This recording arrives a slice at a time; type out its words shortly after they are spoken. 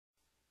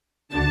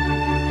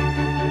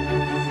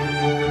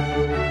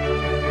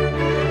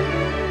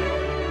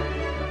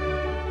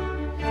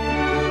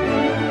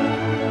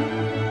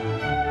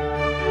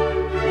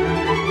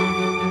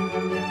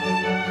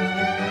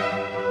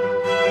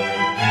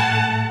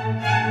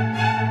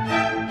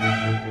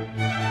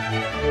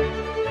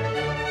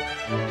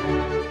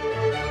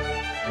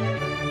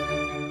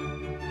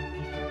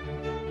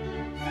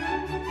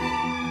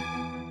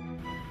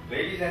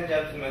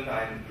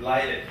gentlemen, I'm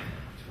delighted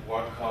to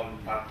welcome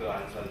Dr.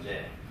 An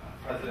Sun-jae,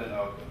 President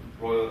of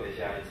the Royal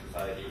Asiatic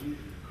Society,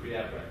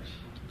 Korea branch.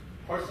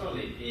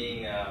 Personally,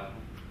 being a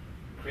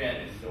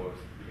Koreanist or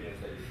Korean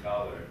studies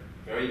scholar,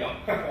 very young,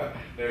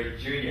 very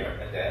junior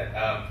at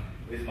that,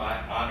 is my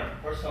honor.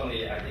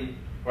 Personally, I think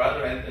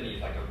Brother Anthony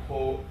is like a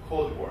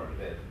code word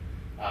that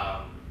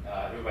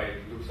everybody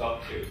looks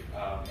up to,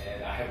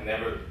 and I have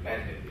never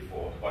met him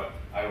before, but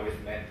I always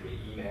met through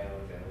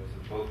emails and also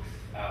books.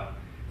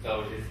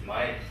 So it's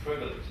my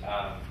privilege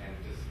and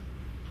just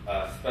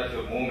a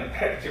special moment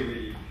to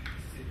really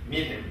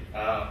meet him.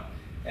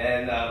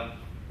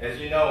 As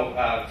you know,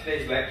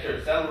 today's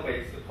lecture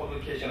celebrates the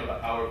publication of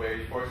our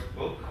very first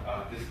book,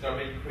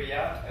 Discovering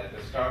Korea at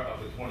the Start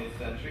of the 20th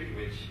Century,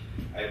 which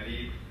I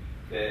believe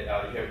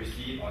that you have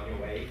received on your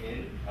way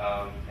in.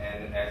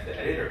 And as the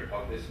editor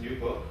of this new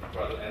book,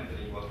 Brother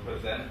Anthony will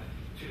present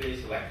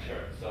today's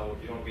lecture. So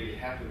you don't really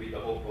have to read the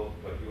whole book,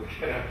 but you will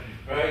get a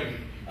very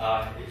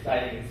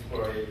exciting,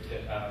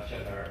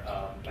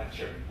 inspirational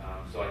lecture.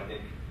 So I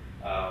think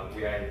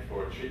we are in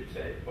for a treat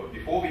today. But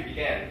before we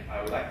begin,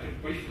 I would like to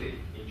briefly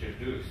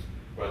introduce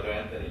Brother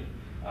Anthony.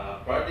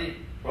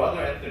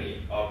 Brother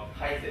Anthony of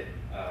Asiatic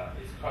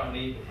is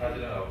currently the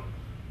president of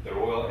the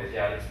Royal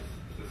Asiatic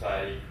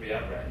Society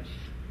Korea branch.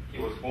 He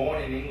was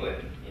born in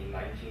England in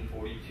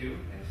 1942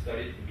 and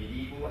studied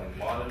medieval and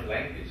modern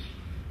language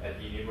at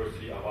the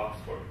University of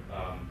Oxford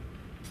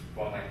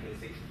from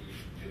 1960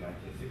 to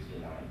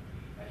 1969.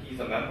 He's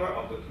a member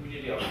of the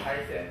community of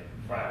Asiatic,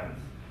 France,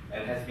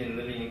 and has been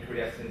living in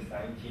Korea since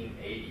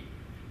 1980.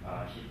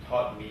 He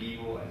taught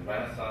medieval and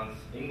Renaissance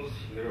English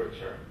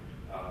literature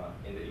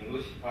in the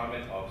English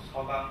department of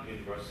Sogang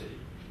University,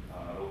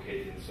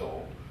 located in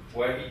Seoul,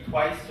 where he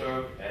twice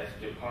served as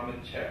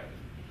department chair.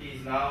 He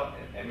is now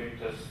an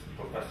emeritus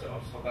professor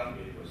of Sogang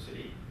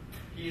University.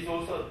 He is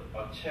also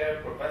a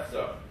chair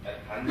professor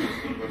at Kansas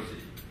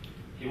University.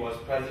 He was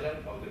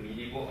president of the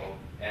Medieval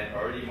and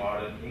Early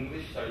Modern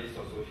English Studies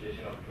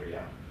Association of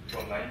Korea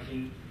from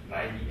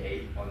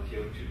 1998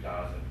 until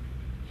 2000.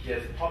 He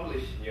has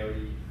published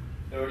nearly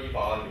 30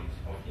 volumes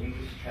of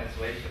English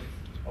translations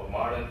of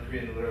modern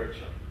Korean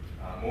literature,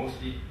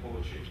 mostly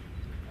poetry.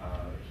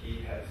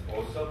 He has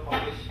also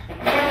published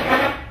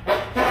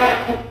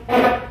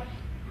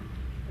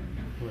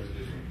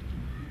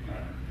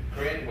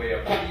Korean Way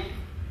of Tea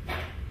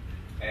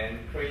and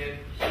Korean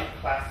Tea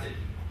Classic.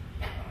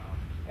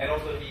 And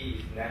also he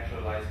is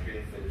naturalized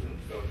Korean citizen,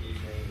 so his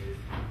name is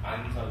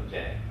An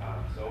Sun-jae.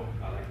 So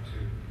I'd like to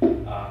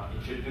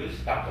introduce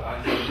Dr.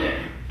 An Sun-jae.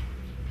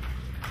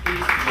 Please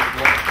make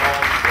one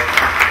call.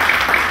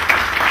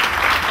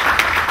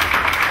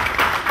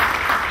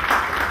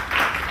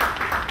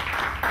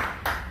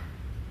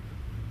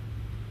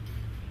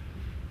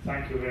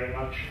 Thank you very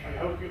much. I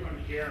hope you can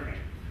hear me.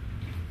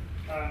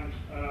 And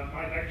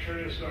my lecture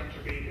is going to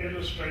be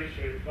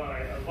illustrated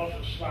by a lot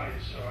of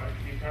slides, so I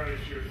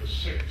encourage you to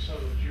sit so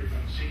that you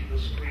can see the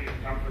screen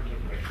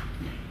comfortably.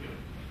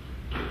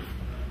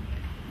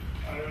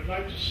 I would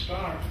like to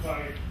start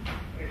by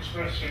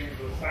expressing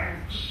the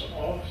thanks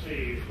of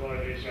the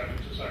Royal Asiatic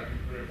Society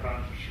Korea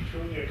branch to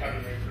the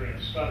Academy of Korean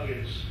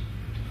Studies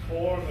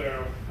for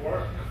their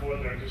work, for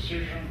their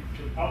decision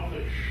to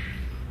publish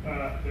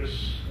this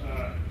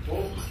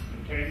book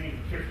containing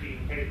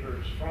 15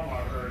 papers from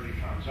our early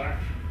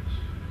transactions.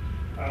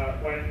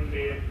 When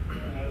the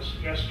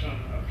suggestion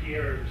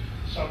appeared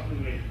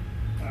suddenly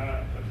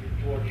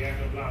toward the end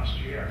of last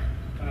year,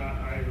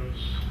 I was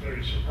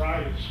very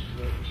surprised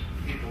that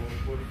people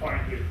would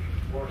find it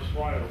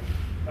worthwhile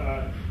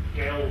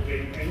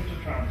delving into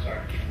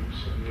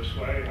transactions in this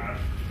way and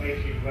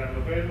making them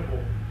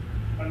available.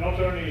 And not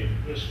only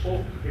this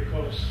book,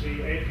 because the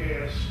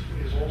AKS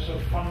is also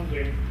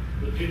funding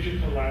the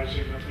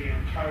digitalizing of the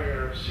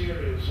entire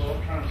series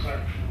of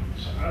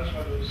transactions, as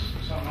well as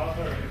some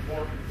other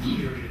important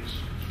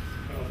series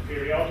of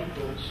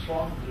periodicals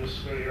from this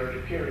very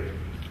early period.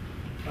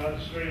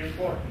 That's very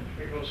important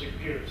because it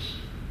gives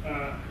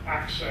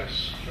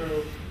access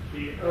to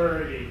the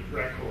early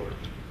record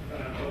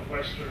of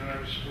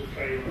Westerners who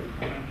came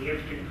and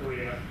lived in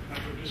Korea and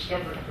who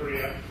discovered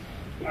Korea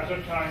at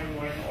a time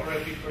when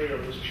already Korea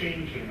was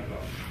changing a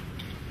lot.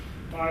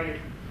 My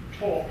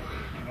talk,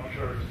 I'm not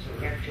sure if it's a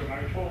lecture,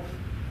 my talk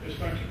is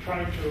going to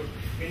try to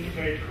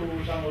indicate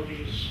who some of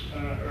these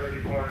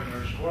early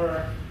foreigners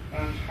were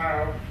and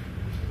how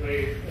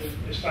they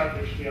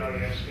established the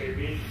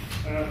RASKB,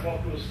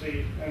 what was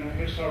the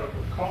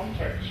historical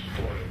context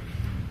for it.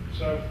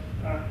 So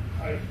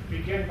I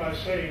begin by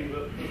saying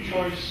that the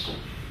choice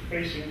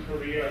facing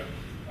Korea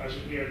as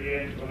near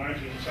the end of the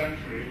 19th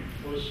century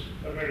was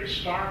a very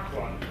stark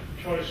one,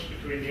 choice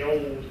between the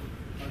old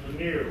and the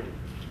new.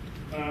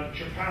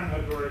 Japan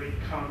had already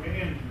come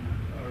in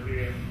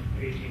early in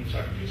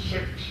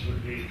 1876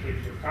 with the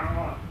Treaty of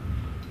Kanwan,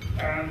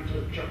 and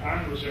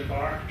Japan was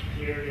embarked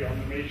clearly on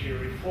the Meiji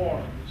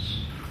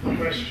reforms. The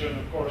question,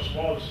 of course,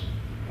 was,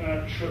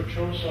 should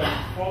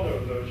Chosun follow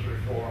those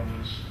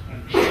reforms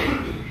and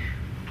change?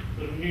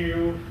 The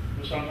new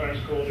was sometimes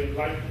called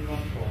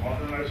enlightenment or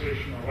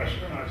modernization or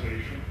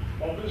westernization,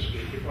 obviously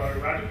require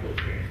radical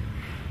change.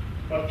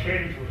 But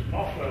change was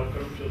not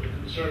welcome to the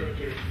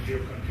conservative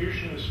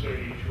Neo-Confucianist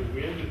elite who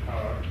wielded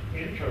power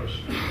in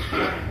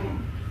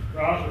Joseon.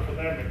 Rather, for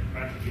them, it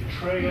meant a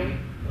betrayal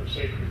of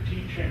sacred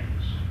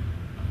teachings.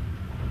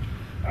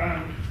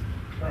 And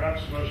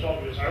perhaps the most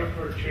obvious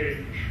outward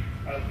change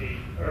at the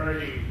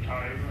early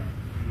time,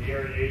 in the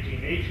early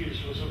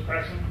 1880s, was the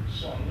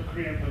presence on the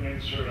Korean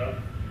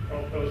peninsula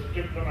of both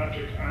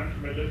diplomatic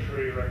and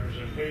military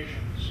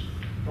representations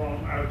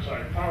from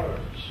outside powers.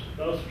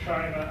 Both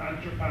China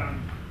and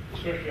Japan,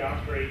 especially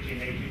after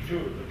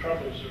 1882, the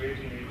troubles of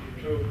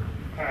 1882,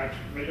 had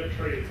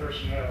military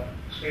personnel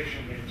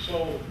stationed in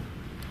Seoul.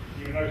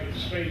 The United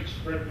States,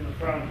 Britain,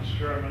 France,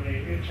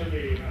 Germany,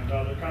 Italy, and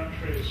other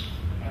countries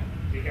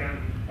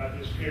began at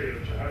this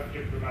period to have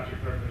diplomatic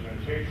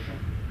representation.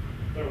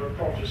 There were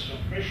Protestant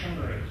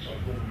missionaries, of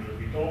whom we'll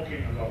be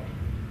talking a lot,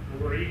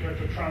 who were eager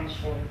to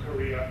transform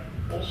Korea,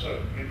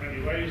 also in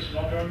many ways,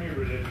 not only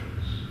religious.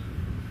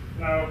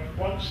 Now,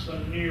 once the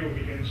new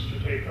begins to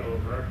take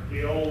over,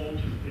 the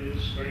old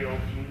is very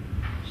often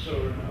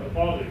soon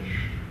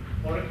abolished,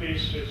 or at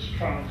least it's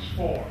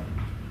transformed,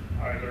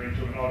 either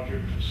into an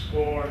object of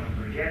scorn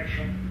and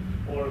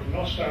rejection, or of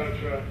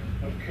nostalgia,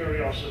 of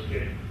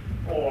curiosity,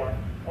 or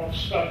of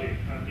study.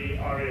 And the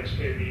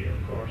RASKB,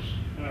 of course,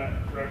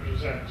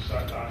 represents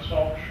that last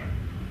option,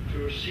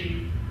 to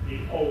see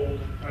the old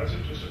as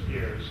it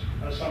disappears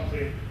as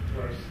something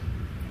worth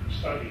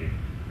studying.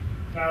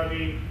 Now,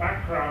 the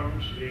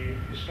background, the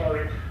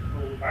historical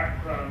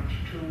background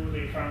to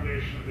the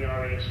foundation of the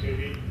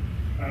RASKB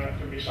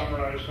can be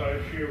summarized by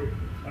a few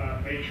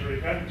major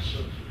events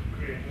of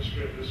Korean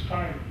history at this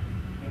time.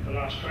 In the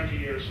last 20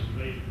 years of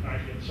the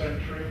 19th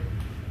century,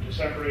 in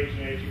December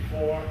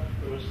 1884,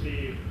 there was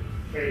the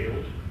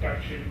failed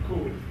Gachin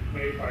coup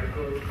made by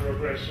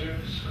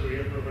progressives,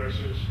 Korean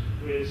progressives,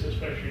 with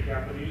especially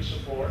Japanese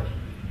support,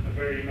 a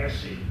very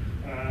messy,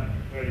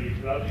 very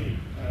bloody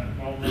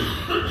moment.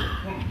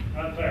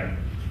 And then,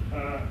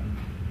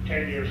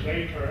 10 years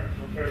later,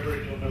 from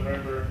February till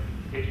November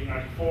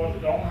 1894, the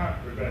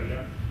Donghak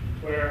Rebellion,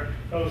 where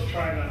both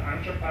China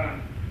and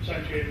Japan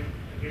sent in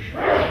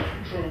additional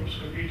troops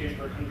competing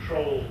for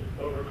control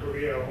over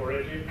Korea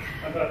already,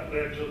 and that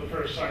led to the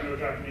first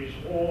Sino-Japanese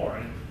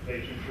War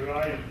late in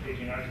July in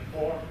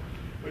 1894,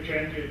 which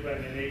ended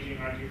then in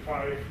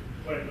 1895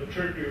 when the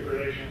tribute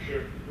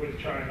relationship with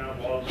China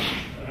was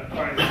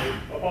finally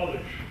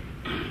abolished.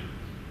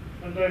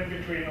 And then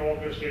between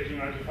August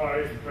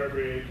 1895 and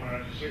February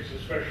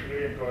 1896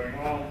 especially, and going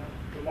on,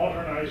 the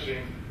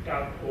modernizing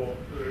Galpo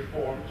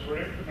reforms were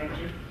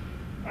implemented,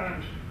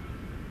 and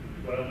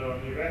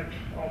well-known event,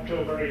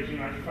 October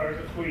 1895,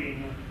 the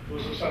Queen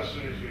was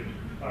assassinated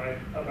by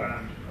a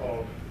band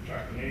of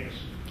Japanese.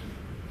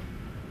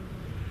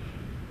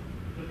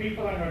 The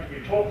people I'm going to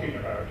be talking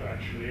about,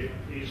 actually,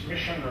 these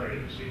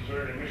missionaries, these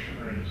early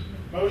missionaries,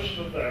 most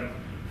of them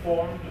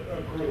formed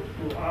a group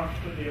who,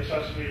 after the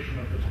assassination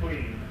of the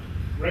Queen,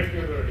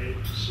 regularly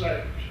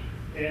slept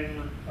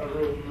in a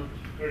room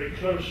very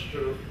close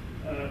to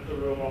the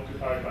room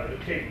occupied by the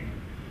King.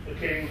 The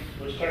King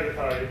was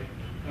terrified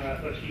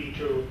that he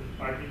too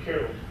might be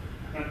killed,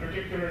 and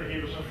particularly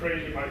he was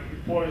afraid he might be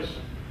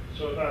poisoned,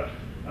 so that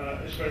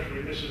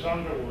especially Mrs.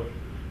 Underwood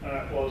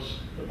was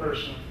the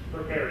person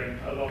preparing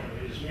a lot of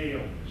his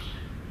meals.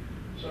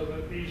 So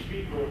that these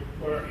people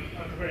were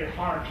at the very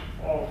heart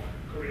of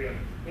Korean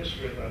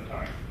history at that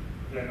time.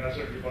 Then, as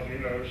everybody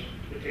knows,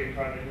 the King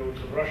finally moved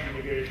to the Russian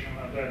legation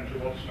and then to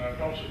what's now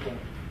Kosovo.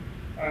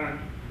 And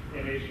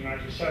in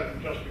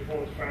 1897, just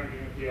before the founding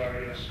of the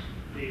RAS,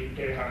 the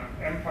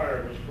Daehan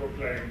Empire was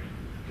proclaimed.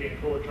 King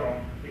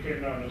Kojong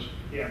became known as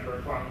the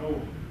Emperor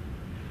Gwangmu.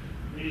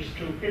 These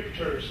two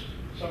pictures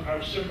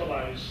somehow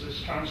symbolize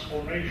this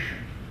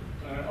transformation.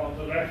 On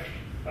the left,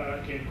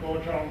 King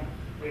Kojong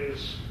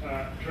is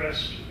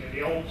dressed in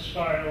the old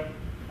style.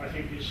 I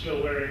think he's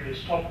still wearing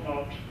his top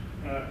knot.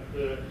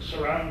 The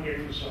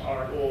surroundings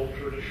are all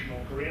traditional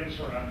Korean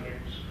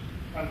surroundings.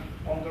 And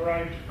on the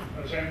right,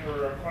 as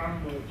Emperor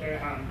Gwangmu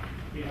Daehan,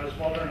 he has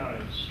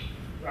modernized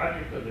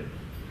radically.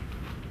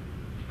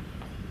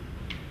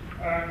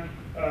 And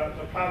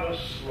the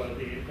palace, well,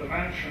 the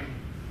mansion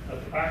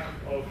at the back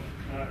of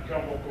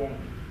Gyeongbokgung,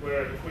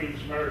 where the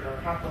Queen's murder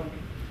happened,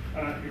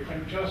 you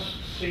can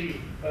just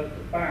see at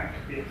the back,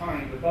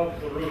 behind, above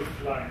the roof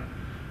line,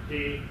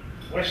 the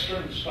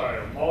Western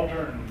style,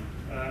 modern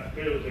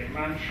building,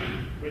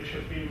 mansion, which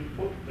had been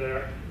put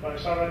there by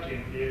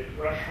Saratin, the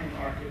Russian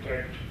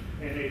architect,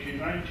 in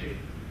 1890.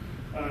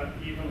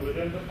 Even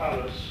within the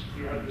palace,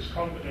 you had this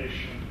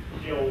combination,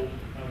 the old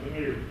and the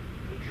new,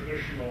 the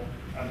traditional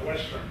and the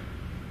Western.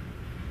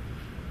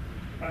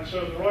 And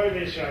so the Royal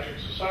Asiatic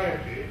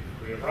Society,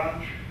 Korea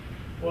branch,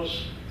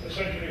 was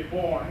essentially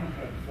born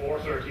at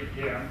 4:30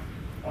 p.m.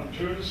 on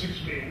June the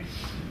 16th,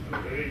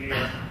 very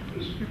near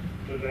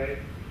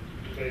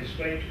today's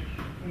date,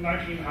 in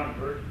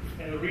 1900,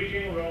 in the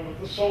reading room of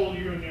the Seoul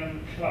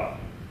Union Club.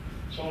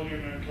 Seoul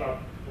Union Club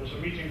was a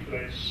meeting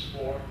place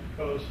for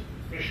both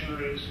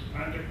missionaries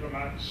and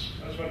diplomats,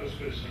 as well as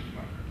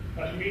businessmen.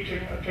 at a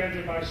meeting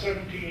attended by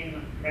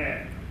 17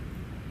 men,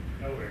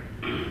 no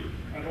women,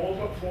 and all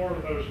but 4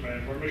 of those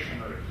men were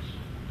missionaries.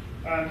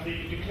 And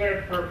the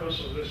declared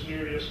purpose of this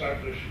newly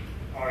established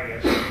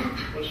RAS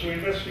was to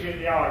investigate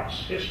the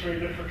arts, history,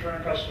 literature,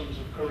 and customs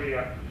of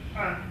Korea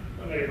and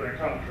the neighbouring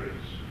countries.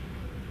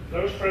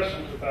 Those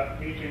present at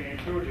that meeting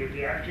included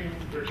the acting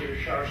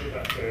British Charge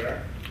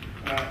d'Affaires,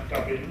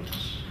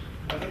 Gubbins,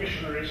 and the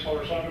missionaries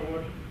Horace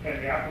Underwood,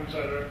 Henry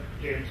Appenzeller,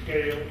 James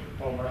Gale,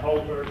 Homer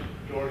Hulbert,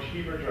 George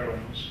Heber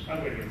Jones,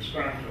 and William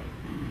Scranton.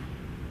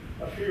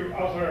 A few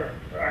other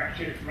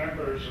active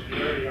members of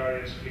the early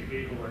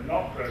RASKB who were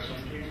not present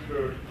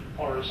include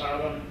Horace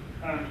Allen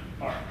and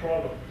Mark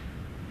Trollope.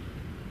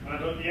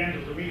 And at the end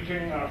of the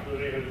meeting, after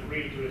they had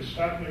agreed to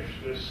establish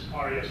this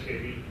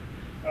RASKB,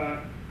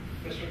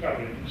 Mr.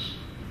 Gubbins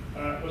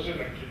was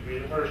elected to be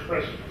the first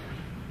president.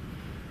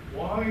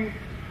 Why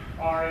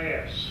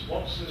RAS?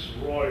 What's this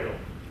royal?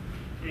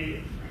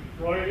 The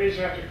Royal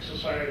Asiatic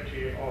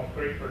Society of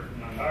Great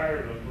Britain and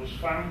Ireland was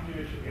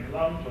founded in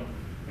London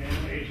in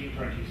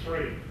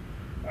 1823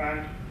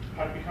 and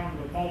had become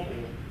the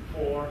model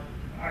for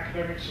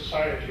academic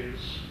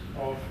societies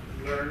of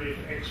learned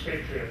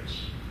expatriates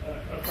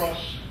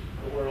across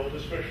the world,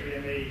 especially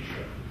in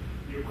Asia.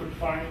 You could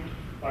find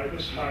by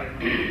this time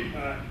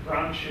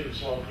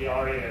branches of the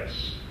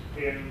RAS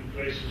in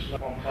places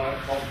like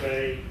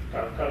Bombay,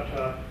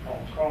 Calcutta,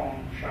 Hong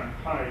Kong,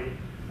 Shanghai,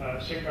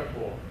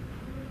 Singapore.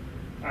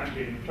 And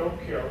in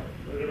Tokyo,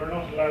 they were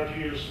not allowed to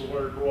use the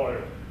word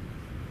royal.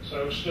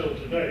 So still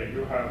today,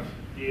 you have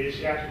the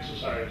Asiatic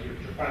Society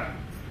of Japan,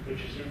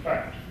 which is in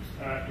fact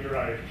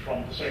derived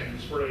from the same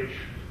inspiration.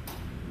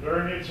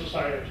 Learned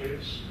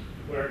societies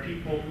where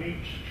people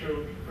meet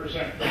to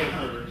present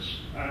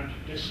papers and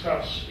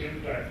discuss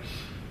in depth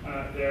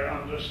their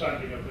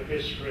understanding of the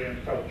history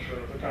and culture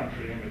of the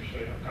country in which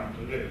they have come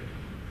to live.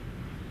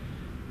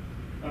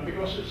 And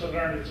because it's a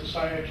learned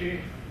society,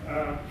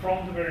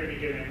 from the very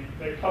beginning,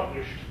 they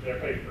published their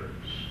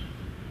papers.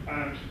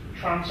 And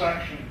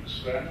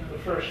transactions then, the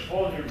first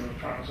volume of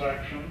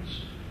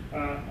transactions,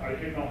 I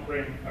did not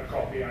bring a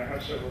copy, I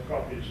have several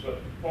copies, but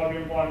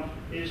volume 1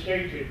 is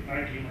dated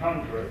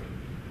 1900,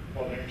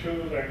 volume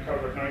 2 then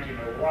covered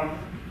 1901,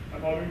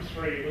 and volume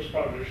 3 was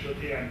published at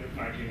the end of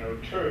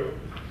 1902.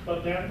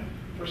 But then,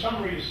 for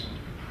some reason,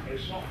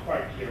 it's not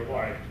quite clear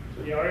why,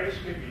 the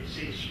RASKB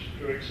ceased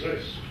to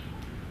exist.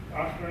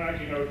 After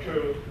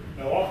 1902,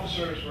 no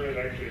officers were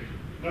elected,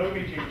 no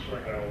meetings were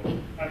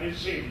held, and it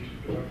seemed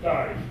to have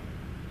died.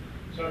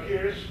 So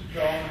here's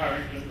John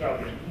Harrington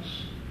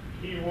Gubbins.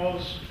 He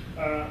was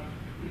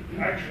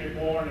actually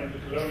born in the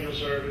colonial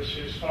service.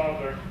 His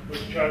father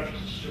was judge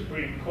at the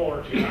Supreme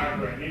Court in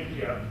Agra in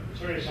India.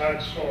 It's a very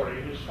sad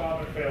story. His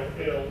father fell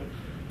ill,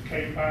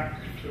 came back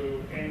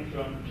to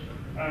England,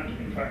 and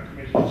in fact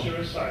committed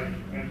suicide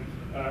when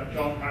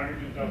John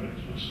Harrington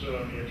Gubbins was still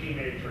only a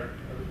teenager,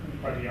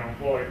 quite a young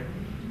boy.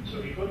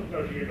 So he couldn't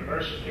go to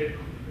university.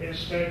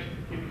 Instead,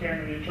 he became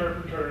an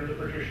interpreter in the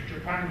British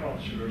Japan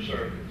Consular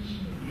Service.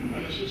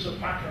 And this is a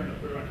pattern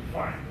that we're going to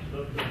find.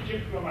 The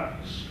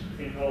diplomats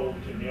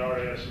involved in the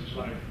RAS's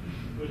life,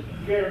 with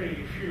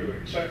very few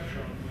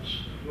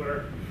exceptions,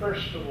 were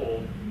first of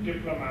all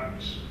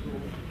diplomats who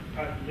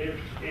had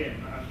lived in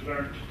and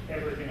learnt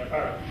everything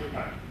about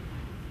Japan.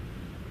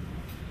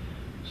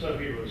 So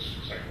he was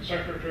second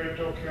secretary of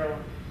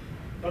Tokyo,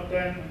 but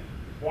then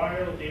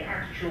while the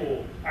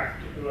actual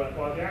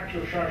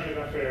charge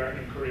d'affaires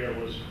in Korea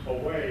was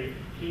away,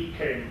 he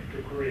came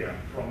to Korea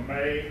from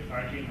May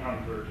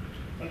 1900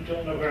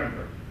 until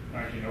November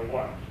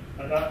 1901.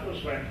 And that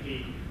was when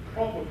he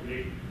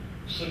probably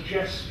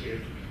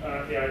suggested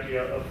the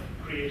idea of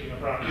creating a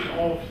branch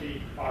of the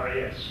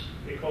RAS,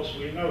 because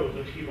we know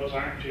that he was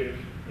active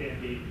in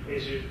the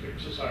Asiatic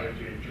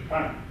Society in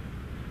Japan.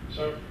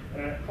 So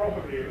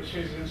probably it was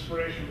his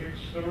inspiration, because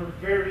there were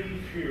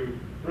very few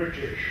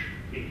British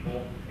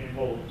people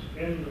involved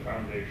in the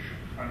foundation,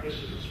 and this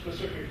is a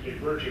specifically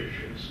British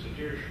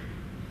institution.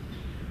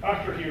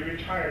 After he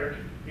retired,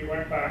 he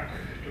went back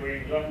to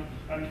England,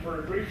 and for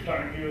a brief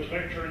time he was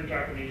lecturing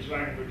Japanese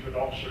language at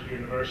Oxford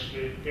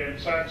University. Again,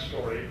 sad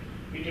story,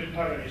 he didn't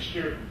have any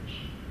students.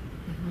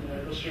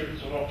 The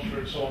students at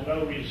Oxford saw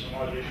no reason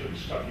why they should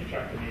study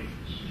Japanese,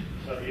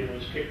 so he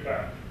was kicked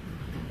out.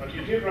 But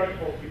he did write a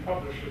book, he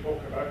published a book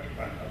about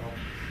Japan at Oxford.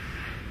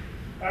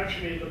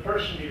 Actually, the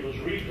person he was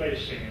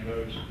replacing in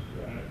those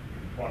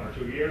 1 or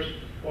 2 years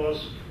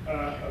was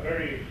a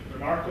very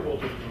remarkable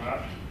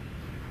diplomat,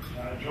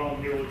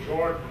 John Newell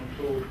Jordan,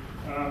 who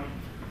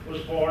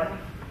was born,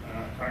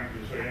 Frank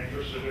was very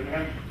interested in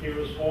him, he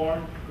was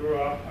born, grew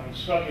up and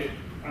studied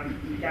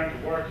and began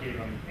to work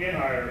even in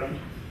Ireland,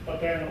 but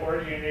then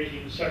already in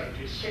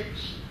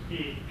 1876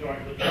 he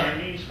joined the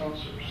Chinese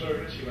Consular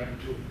Service. He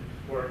went to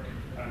work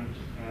and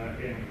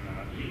in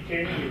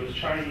Peking. He was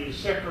Chinese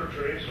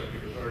secretary, so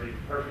he was already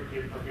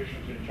perfectly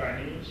proficient in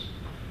Chinese.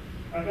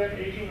 And then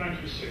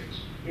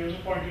 1896, he was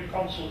appointed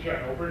Consul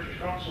General, British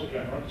Consul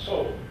General in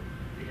Seoul.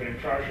 He became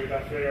Charge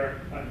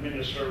d'Affaires and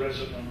Minister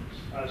Resident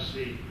as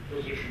the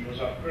position was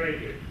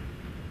upgraded.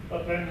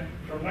 But then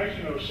from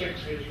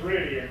 1906, his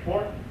really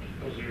important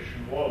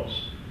position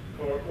was,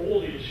 for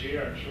all these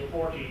years,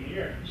 for 14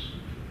 years,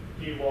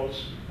 he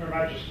was His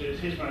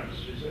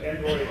Majesty's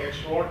Envoy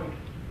Extraordinary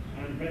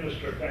and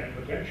Minister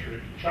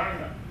Plenipotentiary to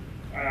China.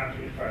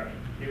 And in fact,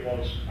 he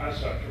was, as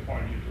such,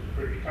 appointed to the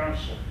Privy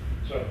Council.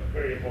 So, a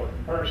very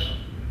important person.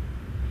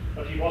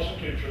 But he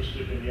wasn't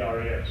interested in the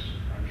RAS,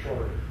 I'm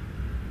sure.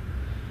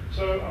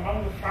 So,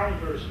 among the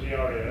founders of the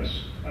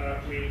RAS,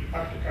 we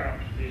have to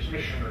count these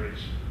missionaries.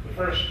 The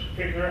first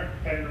figure,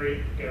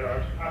 Henry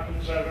Gerard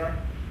Appenzeller,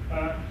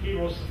 he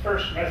was the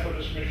first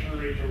Methodist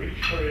missionary to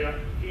reach Korea.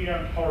 He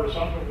and Horace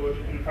Underwood,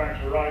 in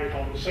fact, arrived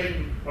on the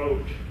same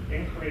boat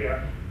in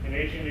Korea in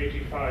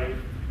 1885,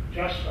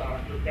 just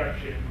after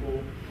Gapchin-ku.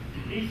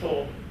 He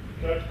thought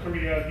that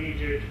Korea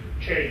needed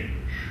change,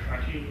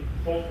 and he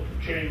thought that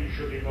the change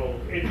should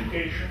involve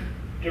education,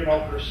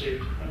 democracy,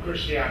 and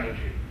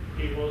Christianity.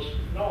 He was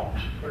not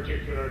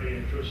particularly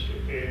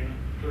interested in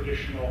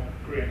traditional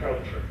Korean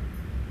culture.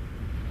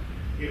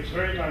 He was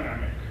very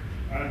dynamic,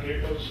 and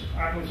it was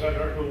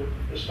Appenzeller who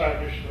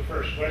established the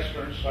first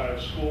Western-style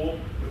school,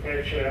 the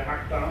Peche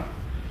Hakdan,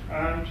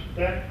 and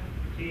then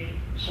he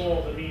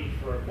saw the need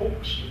for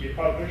books to be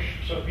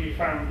published, so he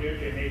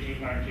founded in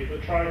 1890 the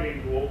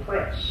Trilingual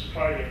Press.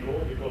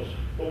 Trilingual because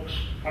books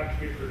had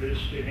to be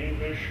produced in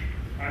English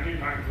and in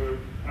Hangul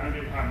and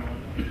in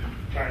Hamon,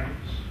 Chinese.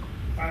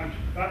 And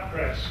that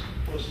press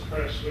was the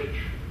press which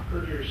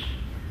produced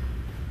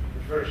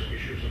the first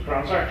issues of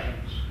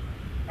Transactions.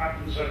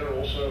 Appenzeller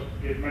also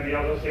did many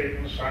other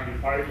things,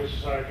 founded Bible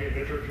Society,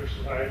 Literature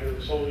Society,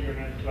 the Soul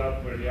Union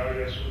Club, where the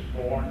RAS was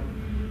born.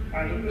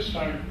 And at this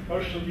time,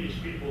 most of these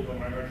people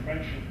whom I'm going to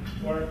mention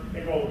were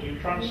involved in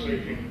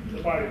translating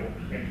the Bible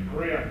into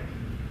Korean.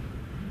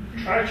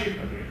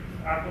 Tragically,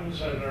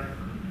 Appenzeller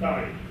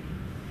died.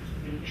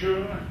 In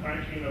June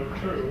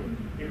 1902,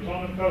 he was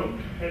on a boat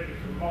headed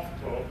from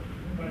Moscow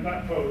when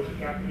that boat, a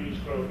Japanese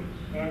boat,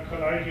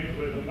 collided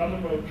with another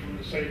boat from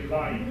the same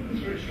line.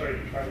 It's very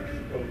strange how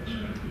two boats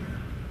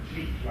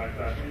meet like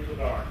that in the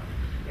dark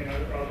in a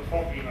rather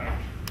foggy night.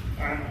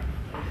 And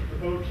the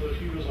boat that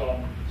he was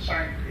on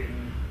sank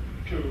in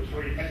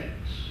 2-3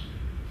 minutes.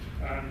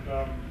 And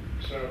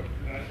so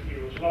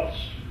he was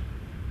lost.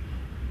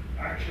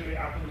 Actually,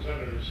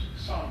 Appenzeller's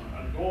son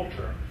and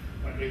daughter,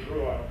 when they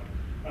grew up,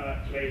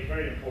 played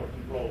very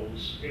important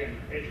roles in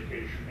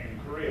education in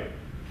Korea.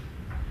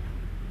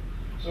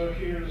 So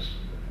here's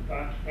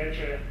that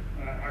Peche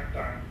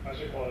Hakdan as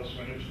it was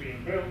when it was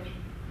being built,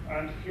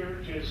 and here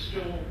it is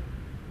still.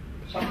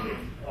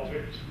 Something of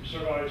it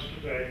survives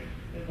today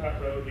in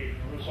that road leading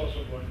from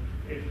Sosabun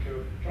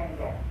into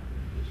Cheongdong.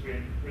 It's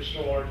been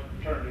restored,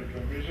 turned into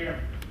a museum.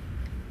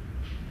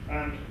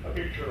 And a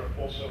picture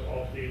also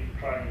of the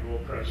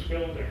Trilingual Press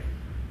building.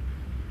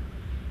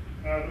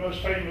 Now, the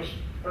most famous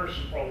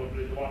person,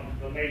 probably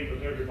the name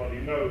that everybody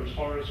knows,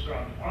 Horace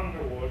Grant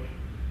Underwood,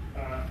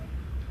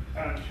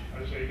 and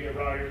I say he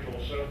arrived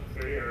also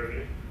very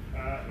early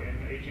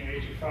in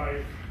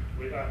 1885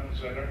 with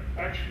Appenzeller.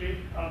 Actually,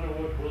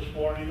 Underwood was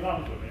born in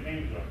London, in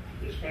England.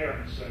 His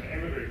parents then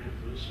emigrated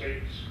to the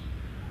States.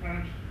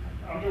 And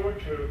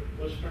Underwood, too,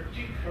 was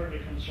particularly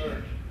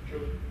concerned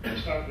to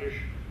establish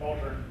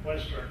modern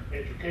Western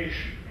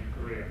education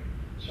in Korea.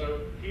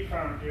 So he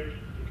founded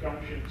the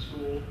Gyeongshin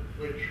School,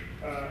 which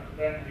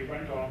then he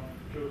went on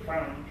to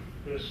found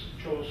this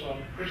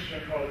Chosun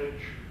Christian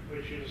College,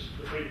 which is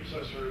the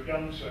predecessor of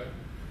Yonsei.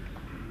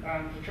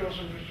 And the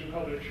Chosun Christian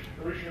College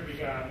originally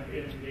began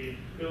in the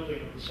building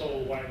of the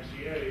Seoul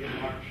YMCA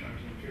in March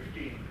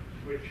 1915,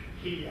 which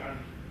he and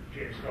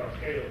James Garth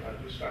Hale had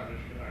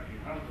established in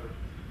 1900.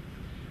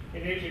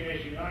 In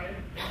 1889,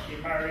 he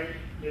married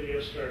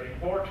Lydia Sterling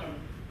Horton,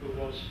 who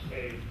was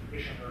a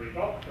missionary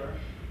doctor,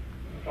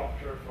 a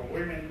doctor for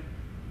women.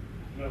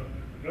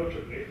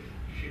 Notably,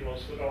 she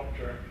was the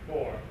doctor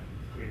for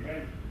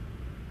women.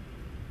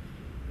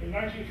 In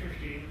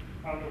 1915,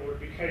 Underwood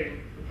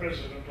became the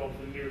president of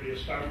the newly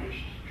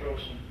established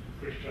Chosun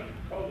Christian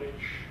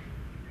College.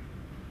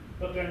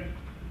 But then,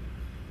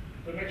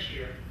 the next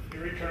year, he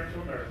returned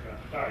to America,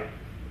 died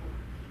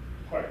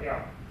quite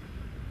young.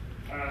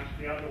 And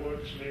the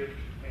Underwoods lived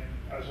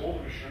in, as all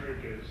the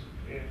missionaries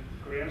did, in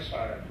Korean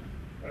style,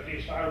 at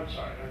least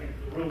outside. I think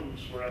the rooms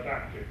were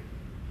adapted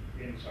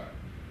inside.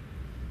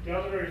 The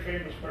other very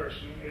famous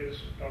person is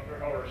Dr.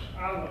 Horace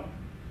Allen.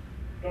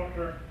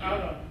 Dr.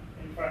 Allen,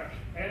 in fact,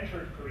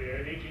 entered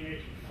Korea in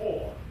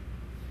 1884,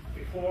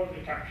 before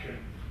the Gapchin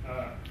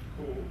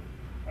coup.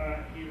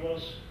 He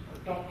was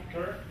a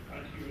doctor,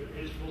 and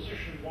his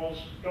position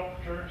was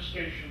doctor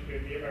stationed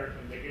in the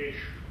American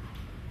legation,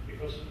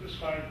 because at this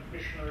time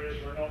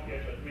missionaries were not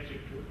yet admitted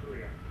to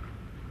Korea.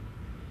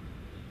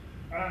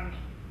 And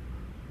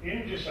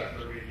in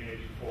December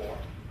 1884,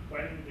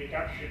 when the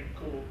Gapchin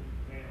coup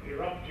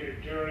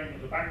erupted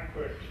during the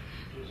banquet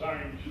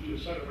designed to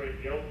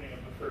celebrate the opening of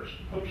the first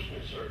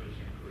postal service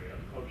in Korea,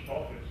 the post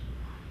office,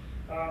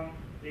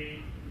 the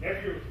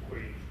nephew of the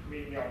Queen,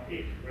 Min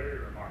Young-ik, a very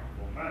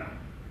remarkable man,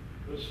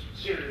 was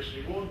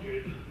seriously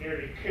wounded,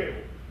 nearly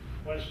killed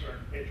Western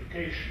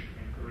education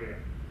in Korea.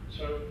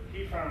 So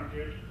he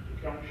founded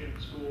the Gyeongshin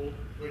School,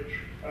 which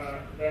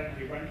then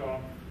he went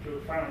on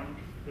to found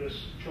this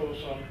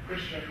Chosun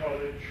Christian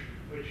College,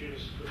 which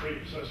is the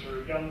predecessor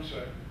of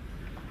Yonsei.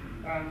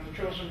 And the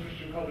Chosun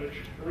Christian College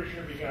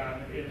originally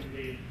began in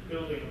the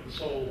building of the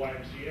Seoul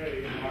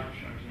YMCA in March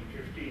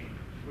 1915,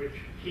 which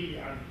he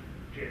and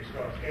James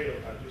Clark Hale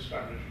had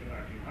established in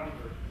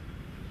 1900.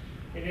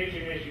 In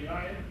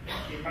 1889,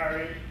 he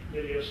married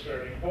Lydia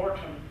Sterling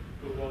Horton,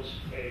 who was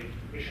a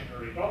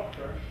missionary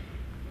doctor,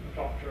 a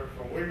doctor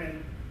for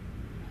women.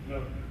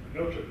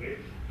 Notably,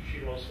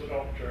 she was the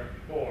doctor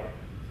for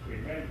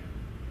Queen Mary.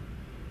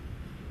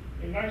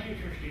 In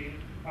 1915,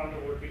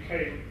 Underwood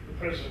became the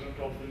president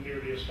of the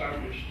newly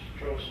established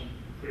Chosun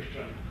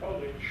Christian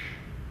College.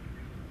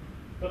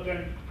 But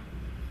then,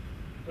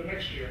 the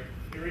next year,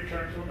 he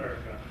returned to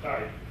America and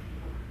died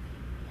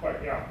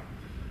quite young.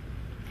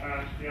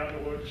 And the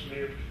Underwoods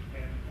lived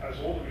in, as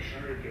all the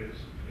missionaries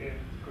did, in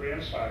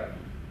Korean style,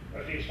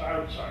 at least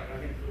outside. I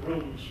think the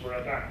rooms were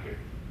adapted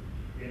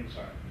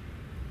inside.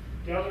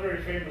 The other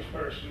very famous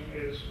person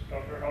is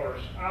Dr.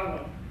 Horace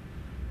Allen.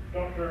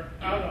 Dr.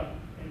 Allen,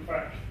 in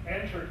fact,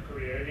 entered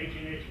Korea in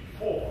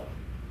 1884,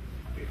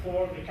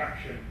 before the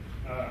Caption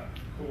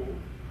coup.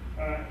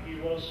 He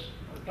was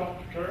a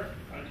doctor,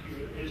 and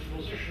his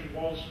position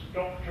was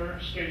doctor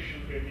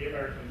stationed in the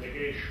American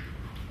legation,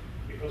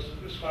 because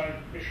at this time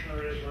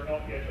missionaries were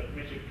not yet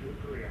admitted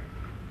to Korea.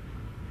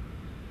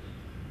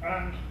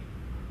 And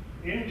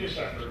in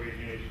December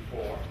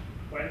 1884,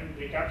 when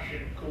the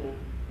Caption coup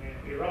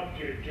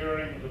erupted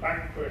during the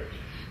banquet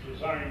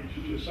designed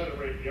to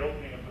celebrate the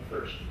opening of the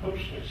first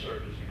postal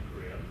service in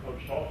Korea, the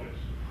post office,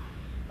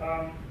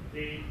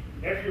 the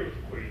nephew of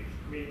the Queen,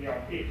 Min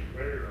Young-ik, a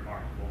very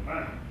remarkable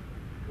man,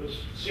 was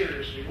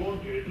seriously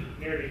wounded,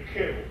 nearly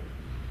killed,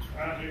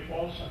 and it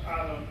was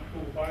Allen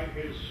who, by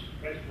his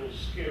medical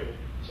skill,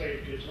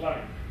 saved his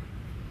life.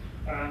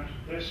 And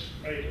this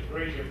made a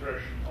great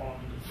impression on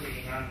the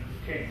Queen and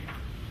the King.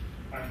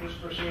 And this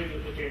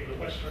persuaded the King that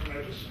Western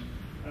medicine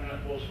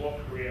was what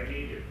Korea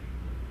needed.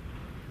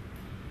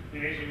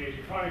 In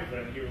 1885,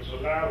 then, he was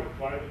allowed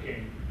by the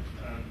King,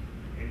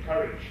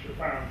 encouraged to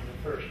found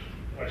the first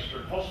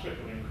Western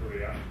hospital in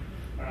Korea,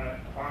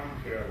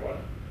 Hwangkyeowon,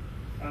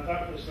 and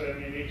that was then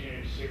in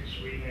 1886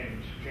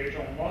 renamed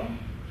Daejongwon,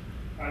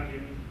 and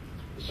in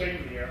the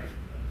same year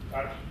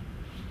that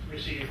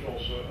received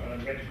also a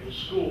medical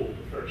school,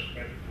 the first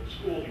medical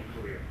school in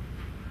Korea.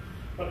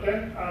 But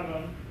then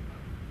Allen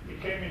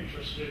became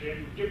interested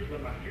in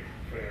diplomatic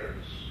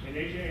affairs. In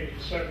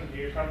 1887,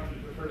 he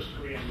accompanied the first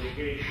Korean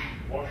legation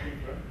to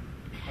Washington,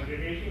 and in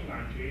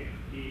 1890,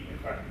 he in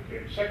fact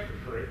became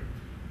secretary,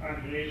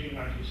 and in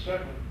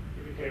 1897,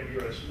 he became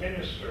U.S.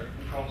 minister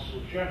and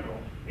consul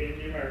general in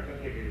the American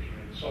legation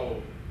in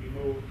Seoul. He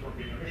moved from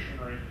being a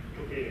missionary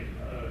to being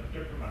a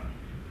diplomat,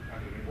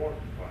 and an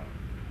important one.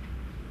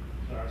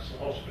 So that's the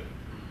hospital.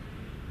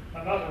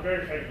 Another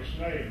very famous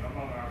name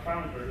among our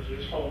founders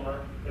is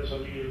Homer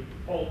Bezalel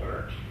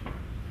Holbert,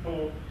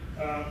 who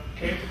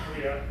came to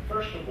Korea,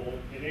 first of all,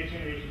 in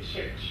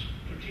 1886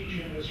 to teach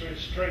in this very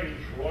strange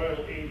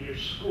Royal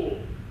English School,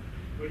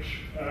 which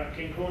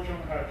King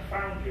Kojong had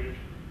founded.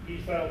 He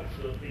felt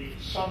that the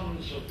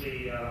sons of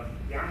the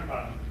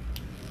Yangban,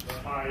 the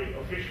high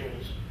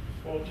officials,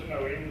 ought to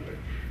know English.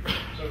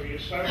 So he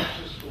established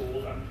a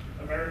school, and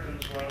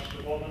Americans were asked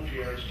to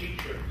volunteer as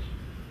teachers.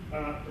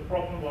 The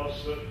problem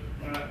was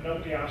that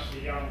nobody asked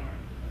the young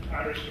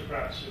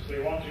aristocrats if they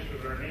wanted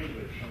to learn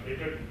English, and they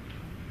didn't.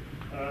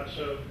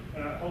 So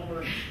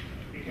Holbert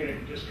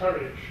became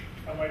discouraged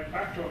and went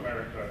back to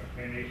America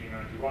in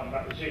 1891.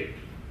 That was it.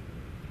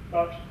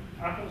 But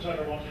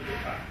Appenzeder wanted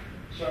it back.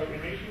 So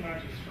in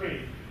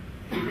 1893,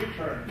 he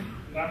returned,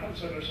 and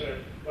Appenzeder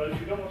said, well, if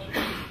you don't want to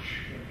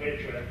teach in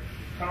Petra,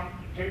 come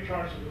take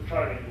charge of the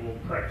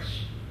trilingual press.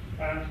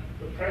 And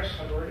the press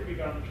had already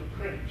begun to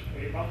print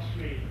a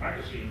monthly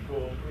magazine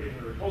called Korean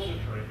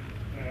Repository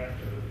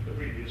the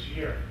previous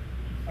year.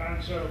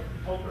 And so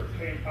Holbert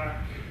came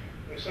back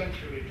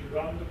essentially to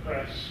run the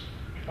press,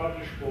 to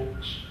publish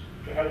books,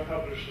 to help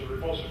publish the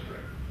repository,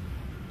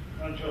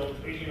 until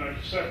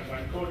 1897,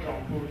 when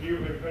Kojong, who knew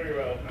him very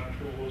well and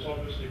who was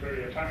obviously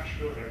very attached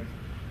to him,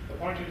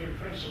 appointed him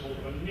principal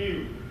of a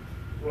new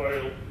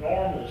Royal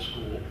Normal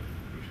School,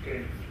 which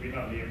came to be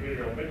known the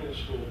Imperial Middle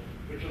School,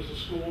 which was a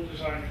school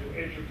designed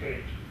to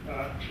educate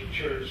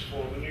teachers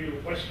for the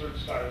new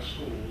Western-style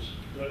schools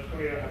that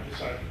Korea had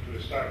decided to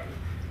establish.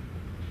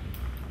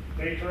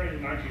 Later,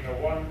 in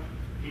 1901,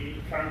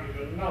 he founded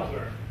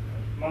another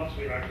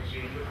monthly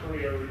magazine, the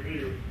Korea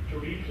Review, to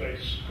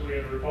replace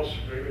Korean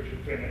Repository, which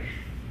had finished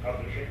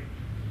publishing.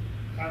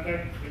 And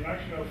then in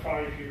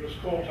 1905, he was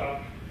caught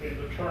up in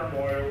the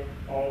turmoil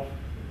of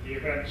the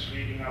events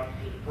leading up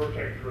to the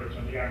protectorate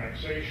and the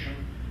annexation.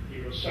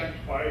 He was sent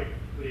by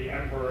the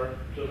emperor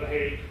to the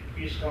Hague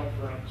Peace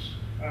Conference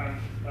and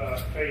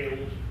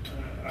failed,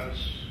 as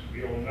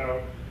we all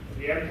know.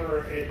 The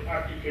emperor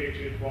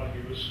abdicated while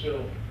he was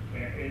still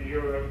in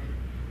Europe.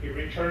 He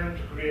returned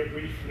to Korea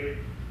briefly,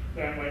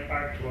 then went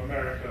back to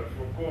America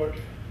for good,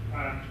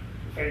 and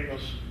the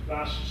famous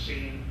last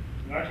scene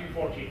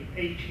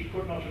 1948, he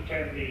could not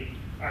attend the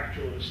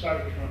actual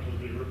establishment of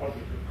the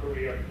Republic of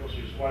Korea because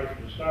his wife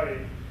was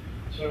dying.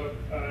 So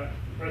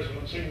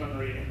President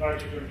Syngman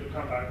invited him to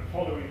come back the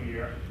following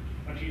year,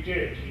 and he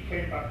did. He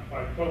came back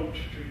by boat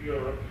to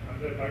Europe,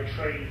 and then by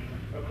train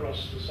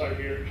across the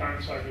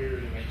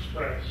Trans-Siberian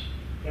Express,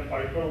 then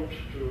by boat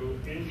to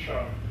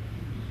Incheon,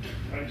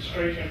 went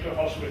straight into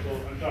hospital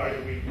and died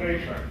a week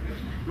later.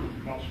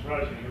 Not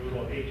surprising, he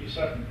was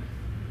 87.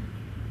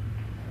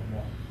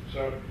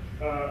 So,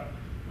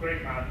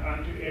 great man.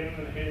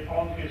 And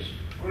on his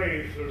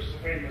grave, there's the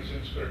famous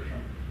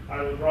inscription,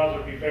 "I would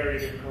rather be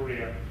buried in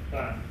Korea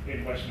than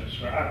in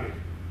Westminster Abbey."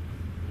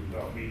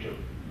 Well, me too.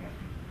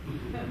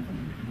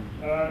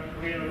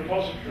 Korean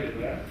repository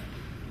there,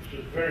 which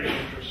is a very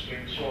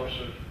interesting source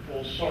of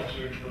all sorts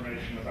of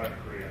information about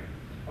Korea.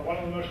 One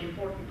of the most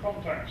important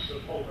contacts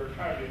that Holberg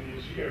had in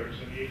these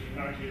years, in the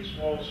 1890s,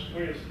 was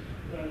with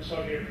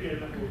Soviet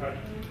who had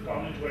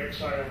gone into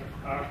exile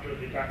after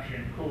the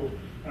Kachin coup,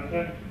 and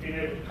then being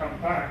able to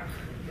come back.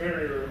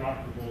 Very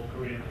remarkable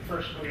Korean, the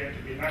first Korean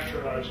to be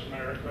naturalized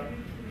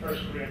American,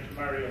 first Korean to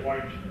marry a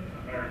white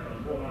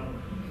American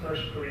woman,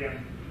 first Korean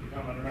to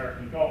become an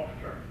American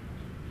doctor.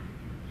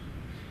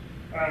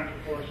 And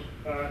of course,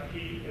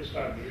 he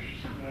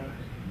established,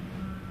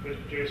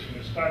 Jason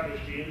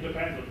established the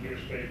independent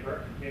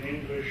newspaper in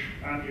English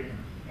and in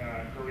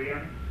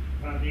Korean,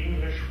 and the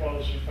English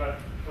was, in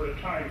fact, for a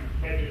time,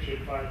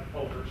 edited by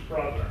Holberg's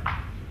brother,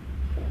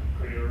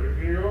 Korea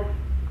Review.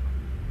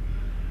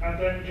 And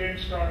then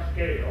James Garth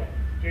Gale.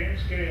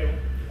 James Gale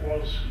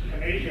was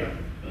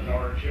Canadian in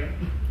origin.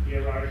 He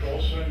arrived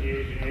also in the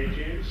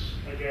 1880s,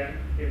 again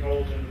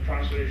involved in the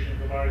translation of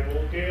the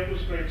Bible. Gale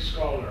was a great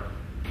scholar.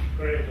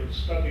 Gale had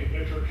studied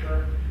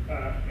literature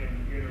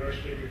in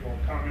university before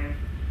coming.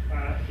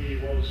 He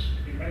was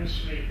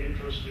immensely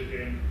interested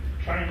in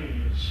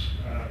Chinese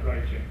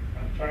writing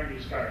and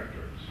Chinese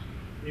characters.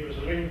 He was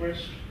a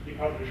linguist. He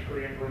published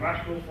Korean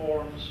grammatical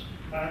forms,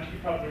 and he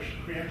published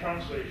a Korean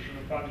translation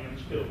of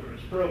Bunyan's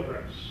Pilgrim's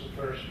Progress,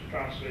 the first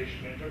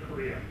translation into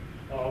Korean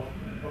of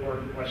a work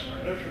of Western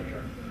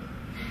literature,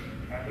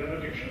 and then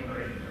a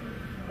dictionary.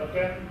 But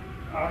then,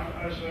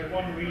 as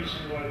one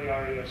reason why the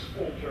RAS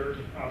faltered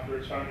after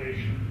its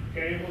foundation,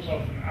 Gale was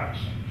often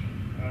absent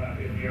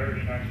in the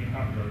early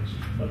 1900s.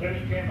 But then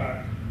he came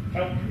back,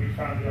 helped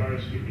refound the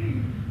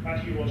RASKB,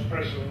 and he was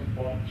president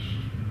once.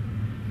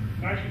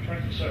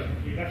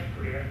 1927, he left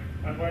Korea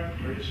and went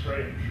very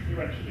strange. He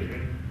went to live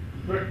in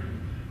Britain,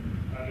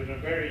 and in a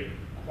very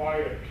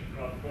quiet,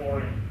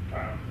 boring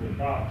town called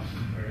Bath,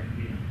 where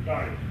he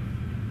died.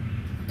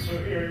 So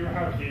here you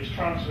have these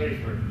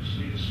translators,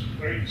 these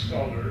great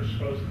scholars,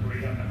 both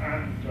Korean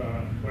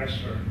and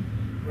Western.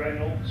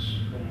 Reynolds,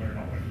 whom we're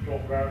not going to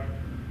talk about,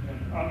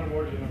 and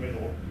Underwood in the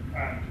middle,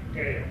 and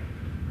Gale.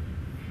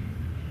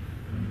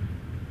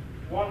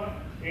 One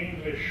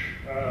English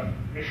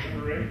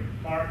missionary,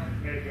 Mark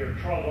Napier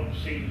Trollope,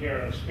 seen here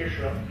as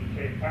bishop, he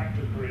came back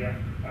to Korea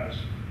as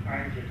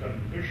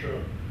Anglican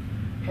bishop.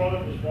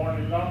 Trollope was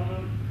born in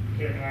London,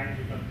 became an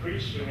Anglican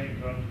priest in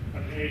England,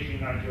 and in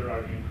 1890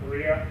 arrived in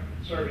Korea,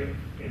 serving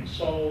in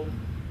Seoul.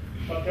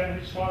 But then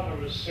his father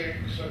was sick,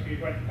 so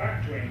he went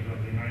back to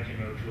England in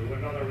 1902,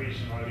 another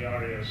reason why the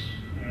RAS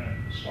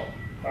stopped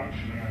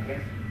functioning, I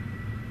think.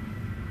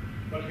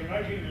 But in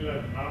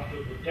 1911, after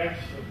the death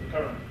of the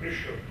current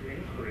bishop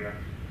in Korea,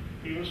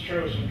 he was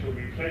chosen to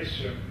replace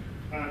him,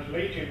 and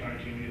late in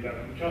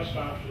 1911, just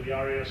after the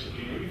RAS had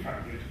been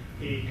refounded,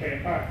 he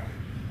came back,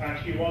 and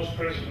he was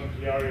president of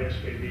the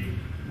RASKB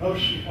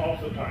most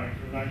of the time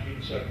from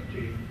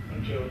 1917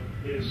 until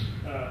his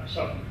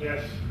sudden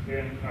death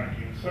in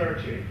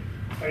 1930.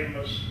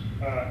 Famous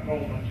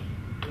moment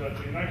that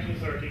in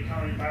 1930,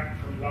 coming back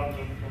from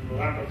London from the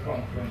Lambeth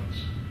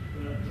Conference,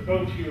 the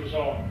boat he was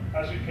on,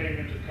 as it came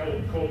into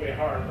Kobe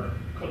Harbour,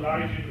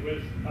 collided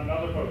with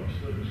another boat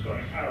that was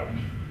going out.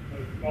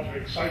 With a lot of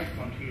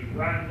excitement, he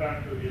ran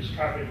down to his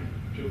cabin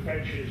to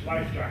fetch his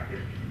life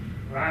jacket,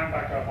 ran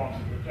back up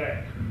onto the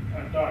deck,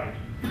 and died.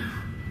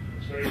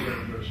 It's very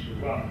dangerous to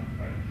run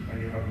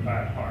when you have a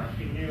bad heart.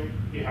 He knew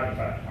he had a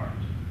bad heart.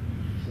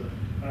 So,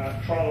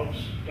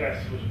 Trollope's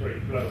death was a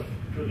great blow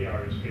to the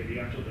RASKB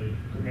and to the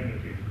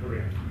community in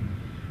Korea.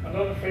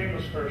 Another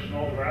famous person,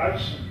 Oliver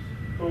Adson,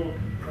 who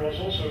was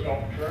also a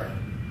doctor,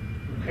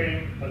 who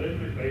came a little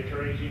bit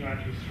later,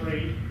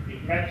 1893.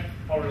 He met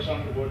Horace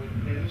Underwood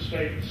in the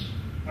States,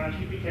 and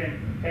he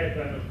became head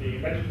then of the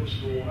medical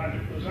school.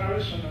 And it was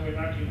Addison who in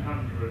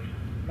 1900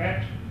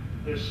 met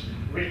this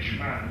rich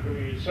man,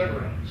 Louis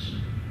Severance,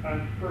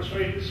 and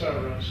persuaded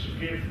Severance to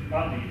give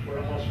money for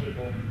a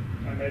hospital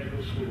and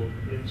medical school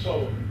in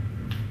Seoul.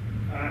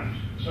 And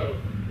so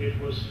it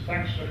was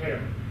thanks to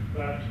him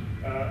that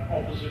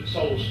opposite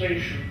Seoul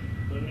Station,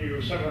 the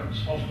new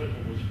Severance Hospital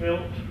was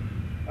built,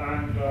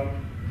 and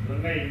the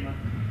name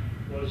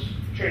was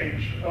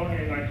changed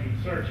only in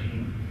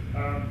 1913.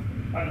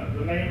 And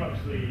the name of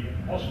the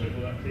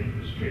hospital, I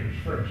think, was changed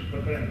first,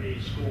 but then the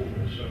school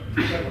also,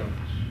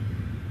 Severance.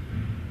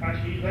 And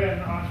he then,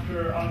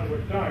 after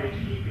Underwood died,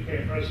 he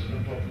became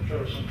president of the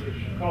Chosen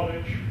Christian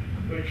College,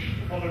 which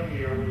the following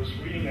year was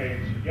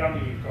renamed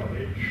Yangyi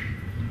College.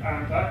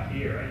 And that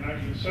year, in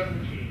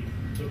 1917,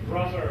 the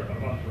brother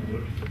of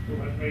Underwood, who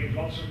had made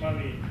lots of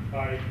money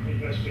by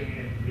investing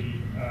in the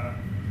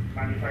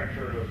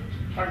manufacture of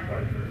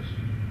typewriters,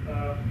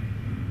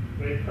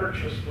 they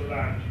purchased the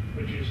land,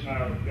 which is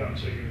now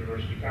Yonsei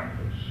University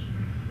campus.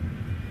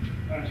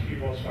 And he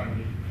was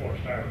finally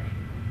forced out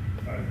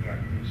by the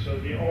Japanese. So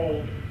the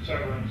old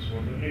Severance,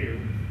 or the new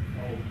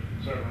old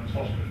Severance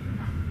Hospital.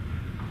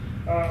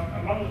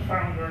 Among the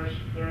founders,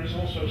 there is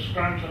also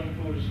Scranton,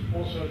 who is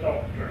also a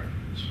doctor.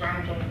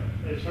 Scranton,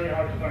 it's very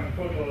hard to find a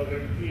photo of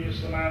him. He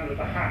is the man with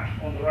the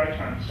hat on the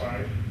right-hand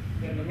side.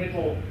 In the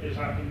middle is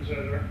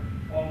Appenzeller.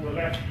 On the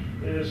left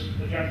is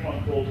the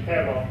gentleman called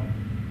Heron,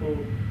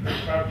 who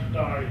is about to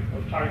die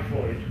of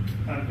typhoid.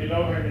 And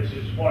below him is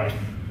his wife,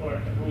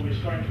 who is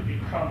going to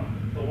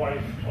become the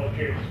wife of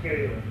James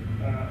Gale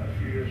a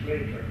few years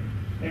later.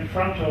 In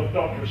front of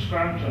Dr.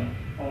 Scranton,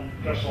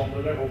 just on the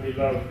level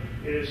below,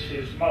 is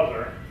his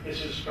mother,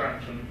 Mrs.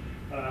 Scranton,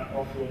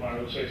 of whom I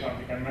will say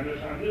something in a minute.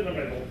 And in the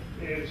middle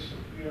is,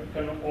 you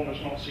can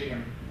almost not see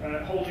him,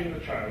 holding the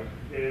child,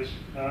 is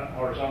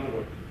Horace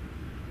Underwood.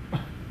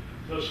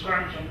 So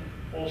Scranton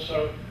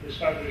also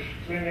established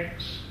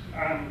clinics,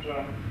 and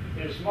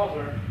his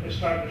mother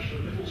established a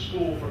little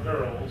school for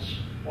girls,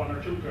 1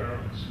 or 2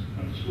 girls,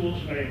 and the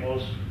school's name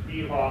was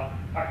Iwa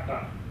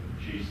Hakta.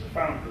 She's the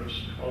foundress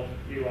of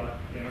Iwa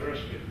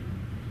University.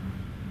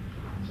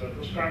 So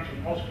the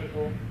Scranton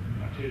Hospital,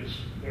 that is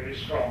very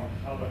strong,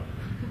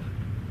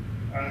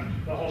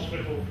 and the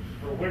hospital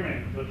for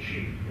women that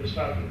she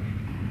established.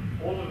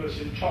 All of this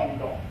in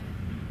Chongdong.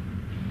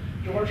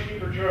 George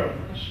Heber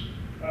Jones,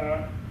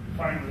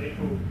 finally,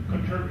 who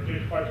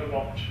contributed quite a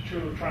lot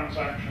to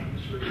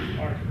transactions, whose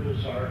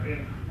articles are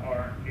in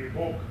our new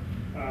book,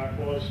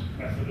 was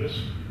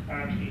Methodist,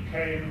 and he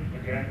came,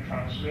 again,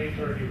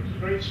 translator. He was a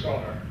great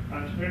scholar,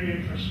 and very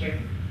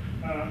interesting.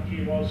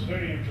 He was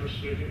very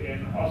interested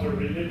in other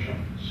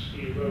religions.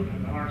 He wrote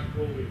an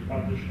article, we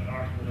published an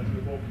article in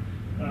the book,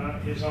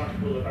 his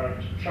article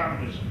about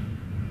shamanism,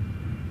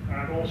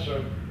 and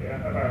also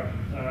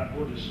about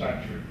Buddhist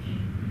statues.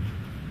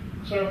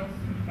 So,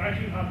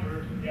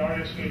 1900, the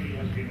RASKB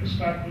has been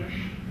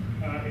established.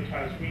 It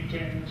has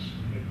meetings,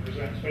 it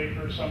presents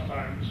papers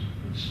sometimes.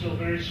 It's still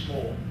very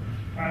small,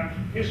 and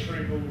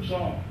history moves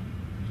on.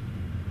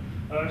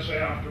 Let's say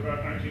after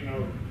about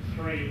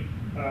 1903,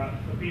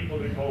 the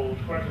people involved,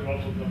 quite a lot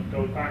of them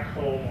go back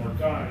home or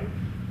die,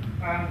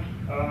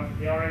 and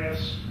the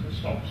RAS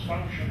stops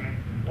functioning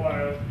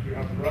while you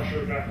have the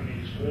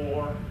Russo-Japanese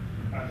War,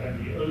 and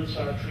then the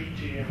Ulsa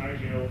Treaty in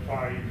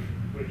 1905,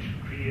 which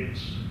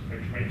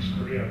makes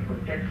Korea a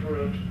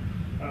protectorate,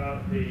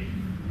 the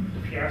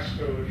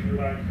fiasco, if you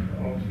like,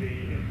 of the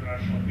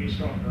International Peace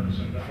Conference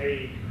in The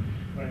Hague,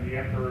 when the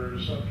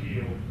Emperor's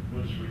appeal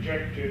was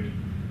rejected,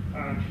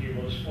 and he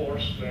was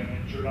forced then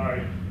in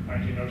July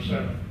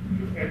 1907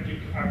 to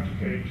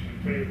abdicate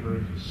in favor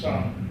of his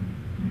son,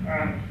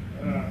 and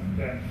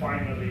then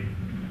finally,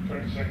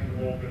 22nd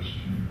of August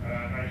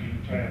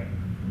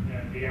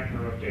 1910, the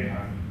Emperor of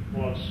Daehan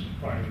was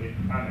finally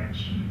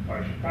annexed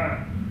by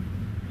Japan.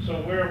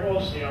 So where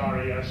was the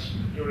RAS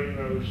during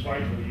those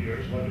vital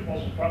years when it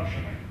wasn't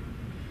functioning?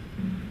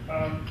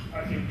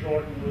 I think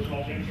Jordan was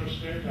not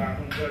interested.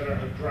 Appenzeller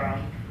had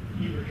drowned.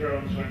 Heber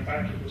Jones went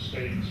back to the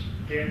States.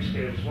 James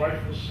Gale's wife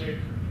was sick.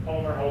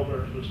 Homer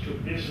Hulbert was too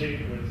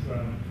busy with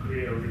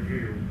Korea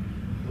Review,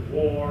 the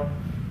war,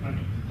 and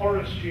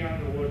Horace G.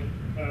 Underwood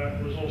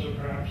was also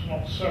perhaps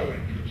not so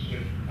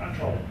interested, and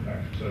Trollope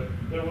left. So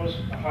there was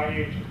a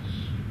hiatus.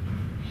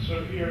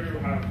 So here you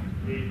have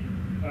the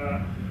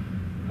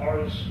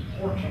Horace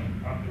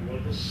Horton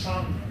Underwood, the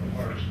son of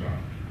Horace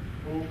Grant,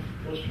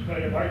 who was to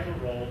play a vital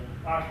role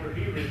after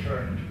he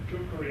returned to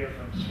Korea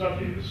from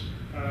studies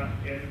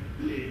in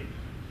the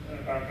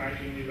about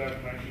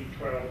 1911,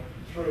 1912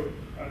 through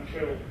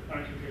until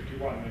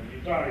 1951 when he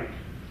died.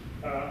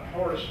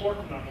 Horace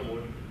Horton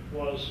Underwood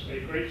was a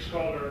great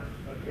scholar,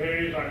 a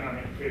very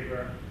dynamic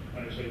figure.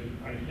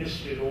 I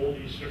listed all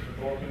these different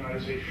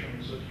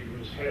organizations that he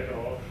was head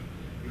of.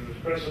 He was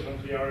president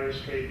of the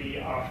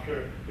RASKB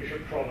after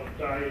Bishop Trollope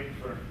died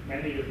for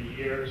many of the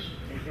years,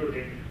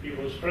 including he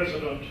was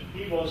president.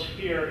 He was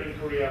here in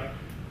Korea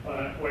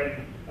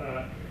when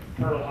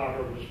Pearl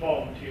Harbor was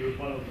bombed. He was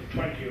one of the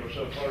 20 or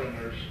so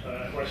foreigners,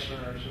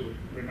 Westerners, who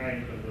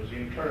remained and was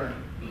interned.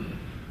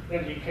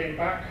 Then he came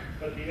back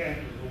at the end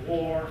of the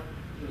war.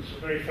 There's a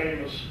very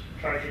famous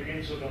tragic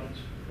incident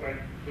when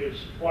his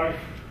wife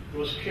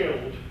was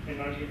killed in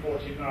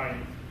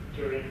 1949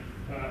 during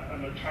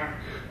an attack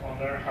on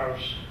their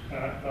house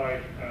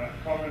by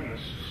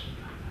communists.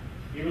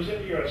 He was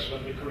in the US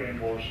when the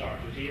Korean War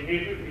started. He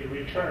immediately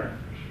returned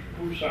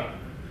to Busan,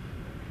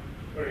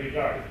 where he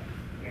died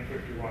in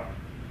 1951.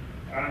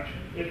 And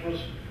it was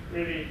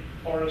really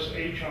Horace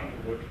H.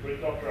 Underwood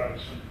with Dr.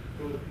 Addison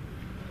who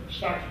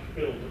started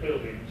to build the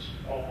buildings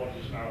of what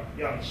is now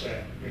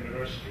Yonsei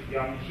University,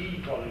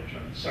 Yangyi College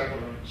and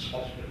Severance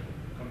Hospital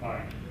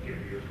combined give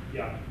you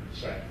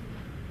Yonsei.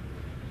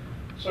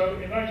 So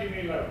in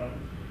 1911,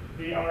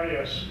 the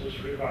RAS was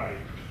revived.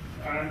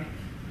 And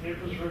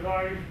it was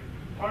revived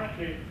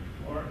partly,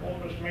 or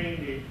almost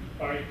mainly,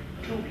 by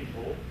two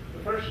people.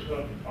 The first of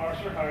them,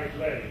 Arthur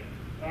Hyde-Ley.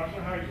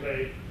 Arthur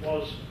Hyde-Ley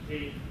was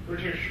the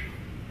British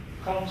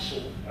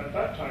consul, at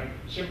that time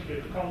simply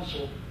the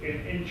consul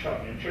in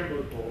Incheon, in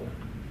Chimbote.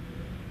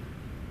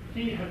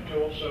 He had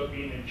also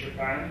been in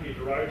Japan. He'd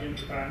arrived in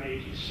Japan in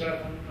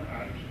 '87 and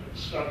had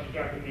studied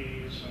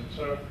Japanese and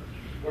so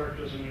worked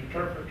as an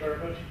interpreter,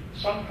 but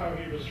somehow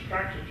he was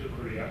attracted to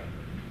Korea.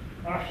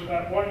 After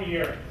that 1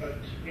 year at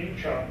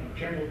Incheon,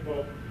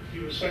 Chimbote, he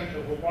was sent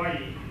to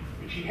Hawaii,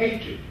 which he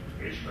hated,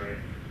 very strange,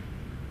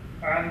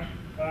 and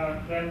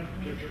then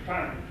to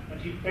Japan. And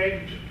he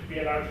begged to be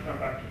allowed to come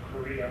back to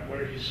Korea,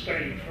 where he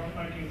stayed from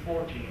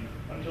 1914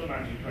 until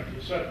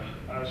 1927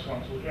 as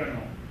Consul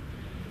General.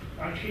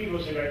 And he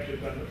was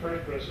elected then the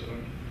first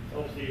president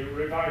of the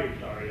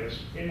revived RAS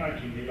in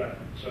 1911.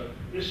 So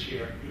this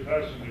year,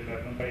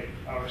 2011, made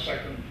our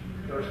second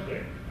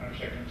birthday, our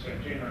second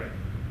centenary.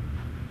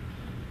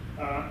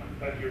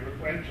 That he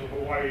went to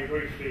Hawaii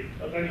briefly,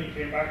 but then he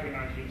came back in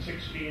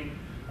 1916,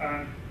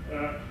 and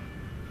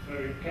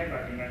he came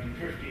back in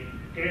 1915.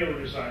 Gale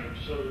resigned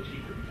so that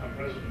he could become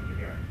president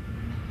again.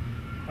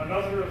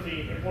 Another of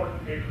the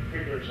important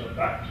figures of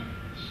that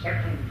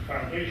second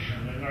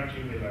foundation in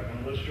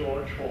 1911 was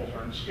George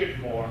Hawthorne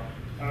Skidmore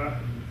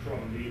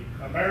from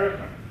the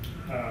American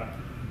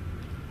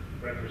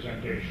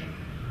representation.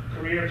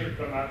 Career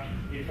diplomat,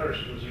 he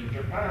first was in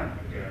Japan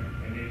again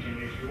in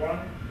 1881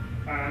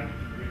 and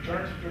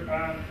returned to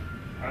Japan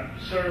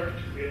and served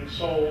in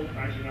Seoul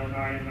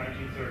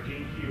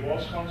 1909-1913. He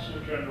was Consul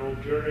General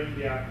during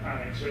the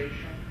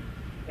annexation.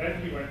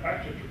 Then he went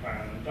back to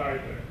Japan and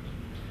died there.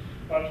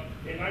 But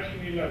in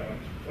 1911,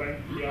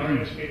 when the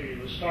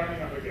RASKB was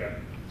starting up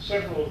again,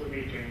 several of the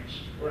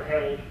meetings were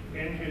held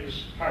in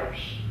his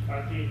house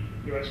at the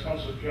US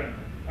Consul General,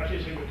 at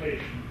his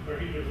invitation, where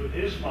he lived with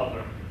his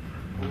mother,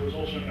 who was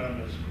also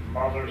known as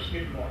Mother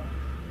Skidmore.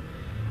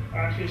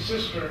 And his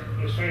sister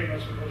is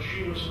famous because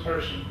she was the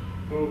person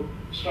who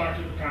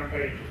started the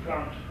campaign to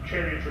plant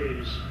cherry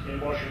trees in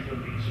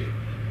Washington, D.C.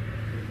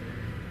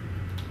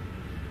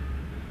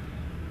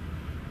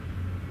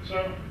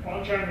 So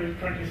on January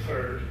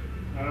 23rd,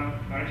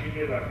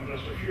 1911,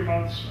 just a few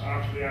months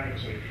after the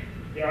annexation,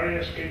 the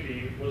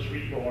RASKB was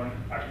reborn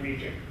at a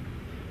meeting.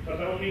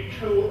 But only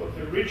two of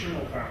the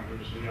original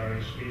founders of the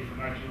RASKB from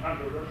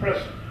 1900 were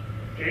present,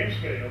 James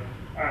Gale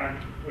and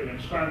William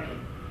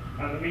Scranton.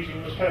 And the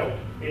meeting was held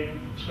in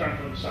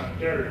Scranton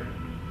Sanitarium.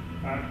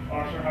 And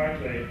Arthur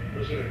Hyde-Ley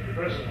was elected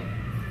president.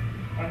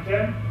 And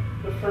then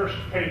the first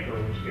paper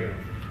was given.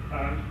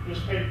 And this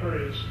paper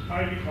is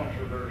highly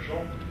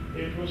controversial.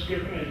 It was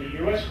given in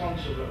the US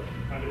consulate,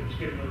 and it was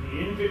given at the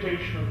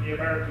invitation of the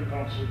American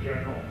Consul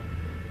General,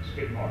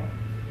 Skidmore.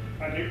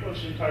 And it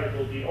was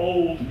entitled The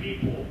Old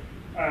People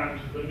and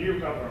the New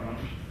Government.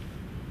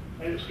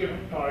 It was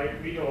given by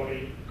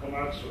Midori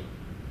Komatsu.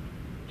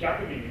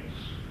 Japanese,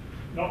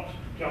 not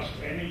just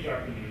any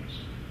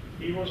Japanese.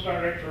 He was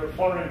Director of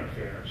Foreign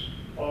Affairs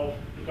of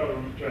the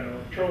Government General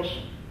of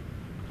Chosun.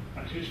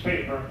 And his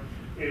paper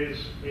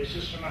is a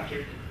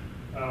systematic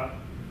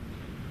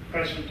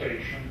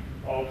presentation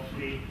of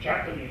the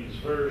Japanese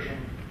version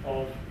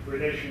of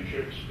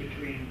relationships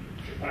between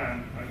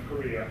Japan and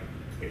Korea,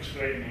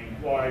 explaining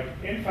why,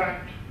 in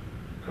fact,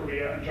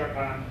 Korea and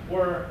Japan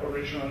were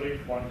originally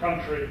one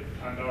country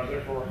and are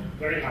therefore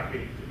very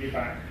happy to be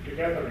back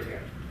together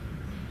again.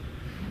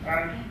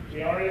 And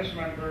the RAS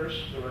members,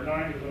 there were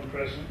 9 of them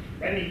present,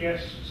 many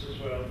guests as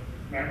well,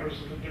 members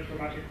of the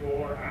diplomatic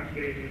corps and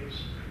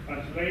ladies,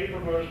 and they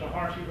proposed a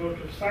hearty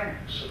vote of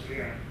thanks at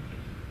the end.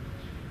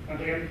 And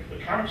then the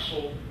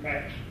council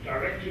met,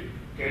 directed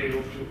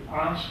Gale to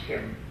ask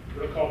him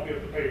for a copy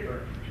of the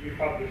paper to be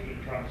published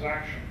in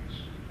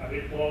Transactions. And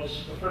it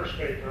was the first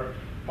paper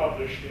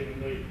published in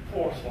the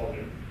 4th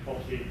volume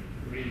of the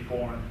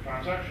Reborn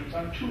Transactions.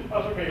 And 2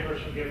 other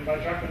papers were given by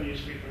Japanese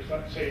speakers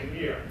that same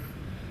year.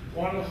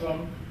 One of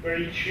them,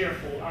 very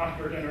cheerful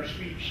after-dinner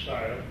speech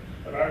style,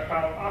 about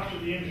how after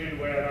the Indian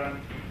War,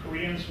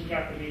 Koreans and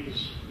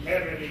Japanese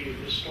merrily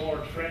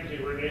restored friendly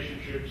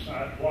relationships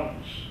at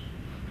once.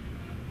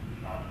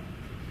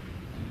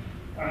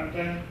 And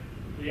then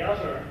the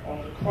other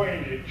on the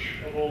coinage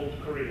of old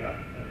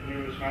Korea,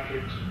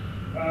 numismatics,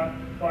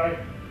 by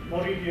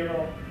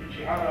Morihiro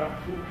Ichihara,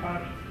 who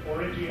had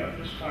already at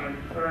this time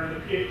earned a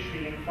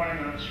PhD in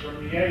finance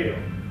from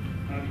Yale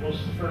and was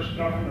the first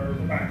governor of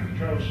the Bank of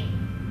Chosun.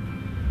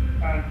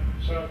 And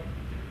so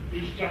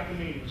these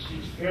Japanese,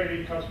 these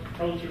very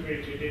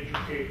cultivated,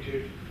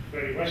 educated,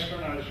 very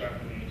westernized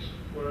Japanese,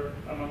 were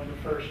among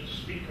the first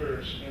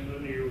speakers in the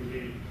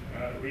newly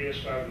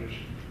re-established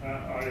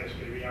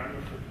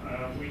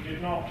RASKB. We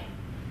did not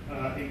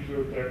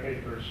include their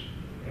papers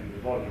in the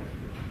volume.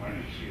 You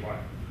might see why.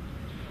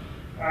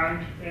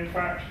 And in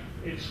fact,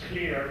 it's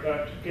clear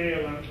that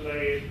Gale and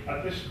Ley,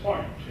 at this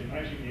point in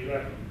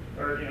 1911,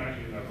 early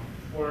 1911,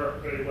 were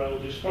very well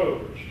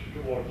disposed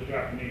toward the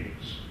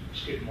Japanese,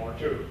 Skidmore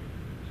too.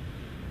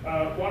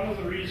 One of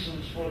the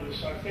reasons for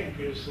this, I think,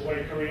 is the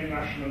way Korean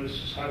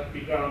nationalists had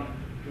begun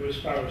to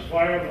espouse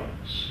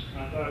violence,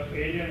 and that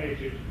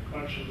alienated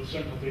much of the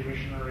sympathy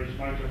missionaries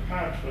might have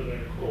had for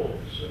their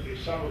cause, at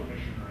least some of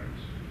missionaries.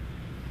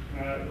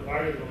 The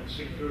violence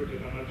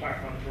included an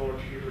attack on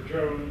George Heber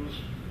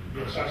Jones,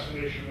 the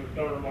assassination of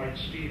Dormite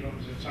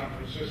Stevens in San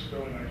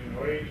Francisco in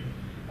 1908,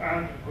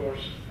 and, of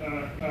course,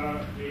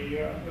 the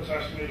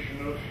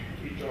assassination of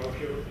Ito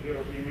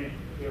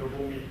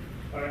Hirobumi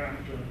by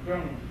Anton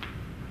Gung.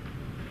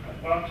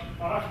 But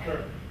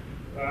after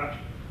that,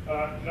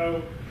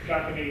 no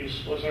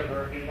Japanese was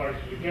ever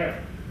invited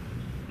again.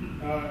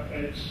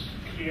 It's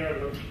clear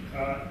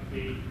that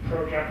the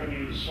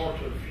pro-Japanese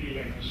sort of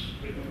feelings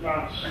didn't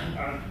last,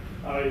 and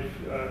I've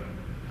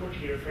put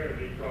here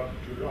fairly rather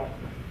too long.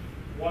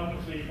 One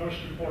of the most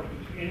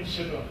important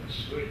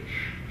incidents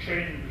which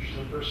changed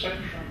the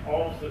perception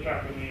of the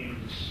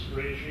Japanese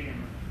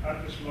regime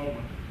at this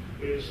moment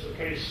is the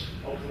case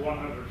of the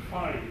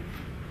 105,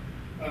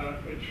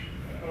 which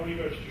only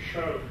goes to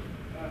show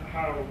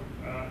how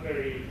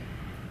very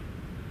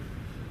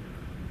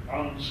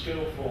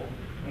unskillful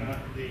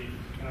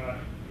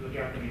the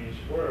Japanese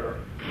were.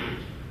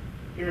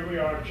 Here we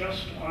are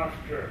just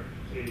after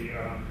the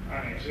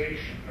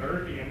annexation,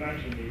 early in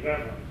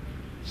 1911.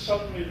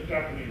 Suddenly the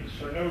Japanese,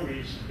 for no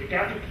reason,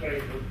 began to claim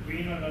there had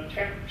been an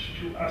attempt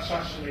to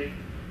assassinate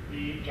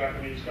the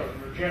Japanese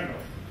Governor General,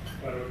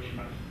 Hiroshi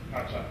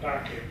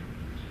Matsutake.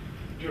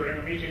 During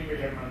a meeting with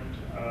him and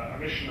a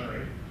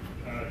missionary,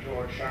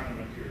 George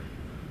Shannon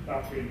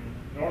up in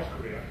North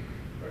Korea,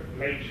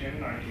 late in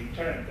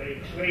 1910,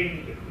 they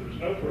claimed that there was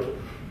no proof,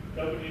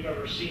 nobody had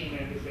ever seen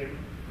anything,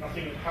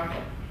 nothing had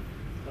happened,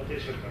 but they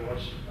said there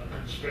was a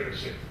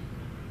conspiracy.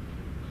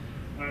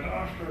 And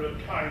after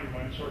a time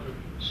when sort of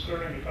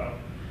stirring it up,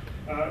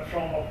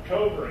 from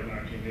October in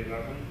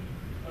 1911,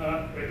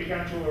 they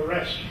began to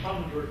arrest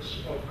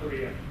hundreds of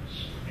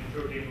Koreans,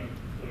 including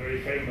the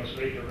very famous,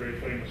 later very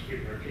famous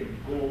figure, Kim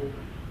Il-sung,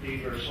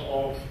 leaders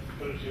of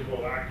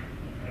political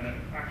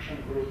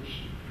action groups.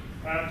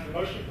 And the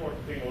most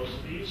important thing was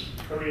that these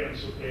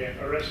Koreans that they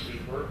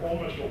arrested were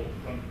almost all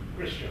of them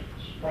Christians,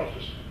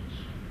 Protestants.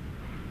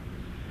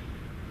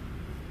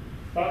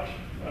 But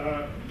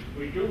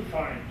we do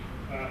find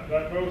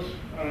that both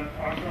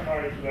Arthur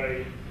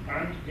Hydley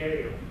and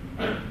Gale,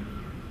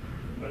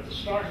 at the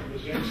start of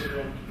this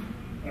incident,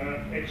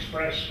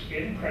 expressed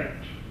in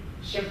print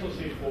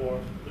sympathy for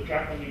the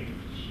Japanese,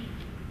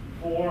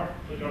 for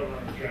the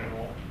Governor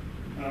General,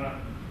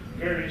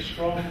 very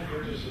strong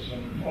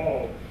criticism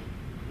of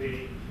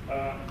the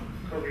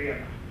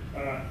Korean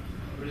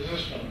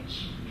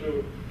resistance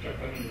to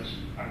Japanese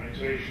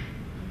annexation.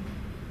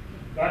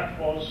 That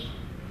was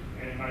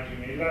in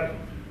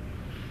 1911.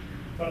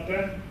 But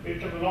then it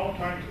took a long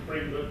time to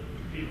bring the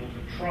people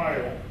to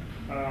trial.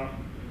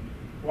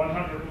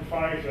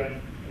 105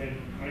 then in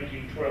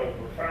 1912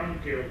 were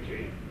found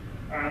guilty,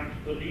 and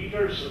the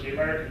leaders of the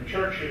American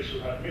churches who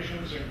had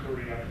missions in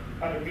Korea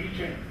had a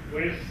meeting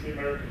with the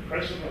American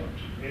president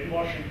in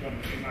Washington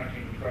in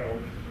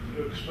 1912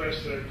 to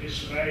express their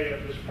dismay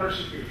at this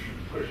persecution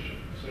of Christians.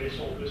 They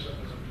saw this as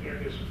a clear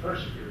case of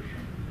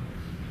persecution.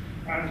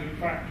 And in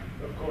fact,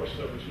 of course,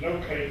 there was no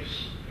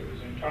case, it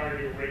was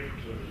entirely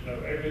rigged, there was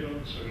no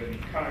evidence of any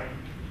kind.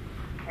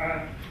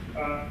 And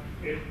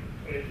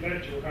it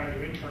led to a kind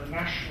of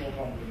international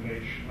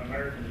condemnation.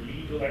 American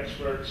legal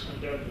experts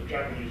condemned the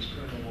Japanese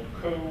criminal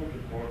code, the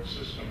court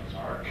system, as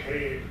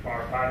archaic,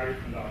 barbaric,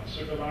 and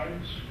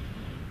uncivilized.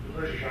 The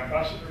British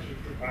ambassadors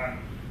to Japan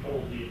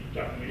told the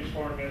Japanese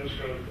foreign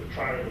minister that the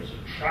trial was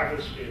a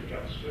travesty of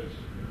justice.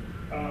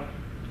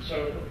 So,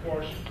 of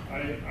course,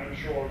 I'm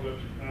sure that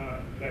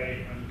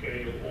they and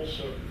Gale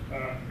also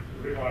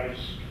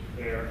revised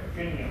their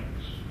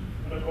opinions.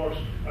 And of course,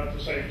 at the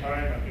same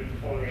time, and in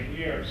the following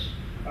years,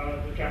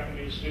 the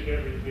Japanese did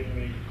everything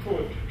they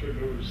could to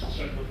lose the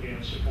sympathy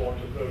and support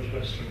of those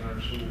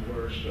Westerners who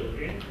were still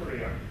in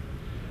Korea,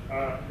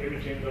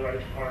 limiting the right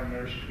of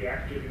foreigners to be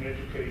active in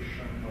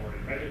education or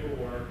in medical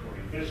work or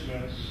in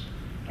business,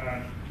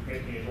 and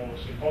making it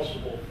almost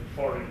impossible for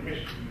foreign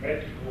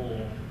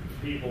medical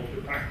people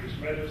to practice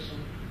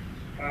medicine,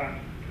 and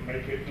to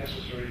make it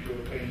necessary to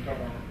obtain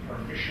government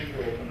permission to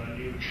open a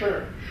new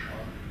church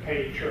or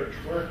pay church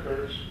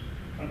workers,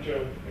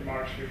 until in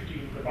March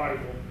 15 the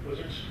Bible was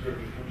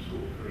excluded from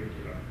school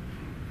curricula.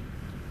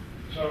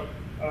 So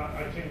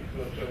I think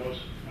that there was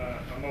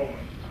a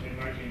moment in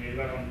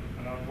 1911,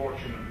 an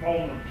unfortunate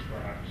moment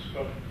perhaps,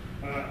 but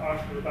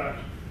after that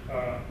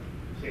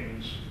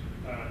things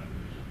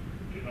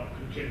did not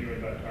continue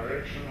in that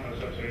direction.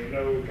 As I say,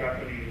 no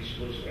Japanese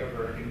was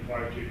ever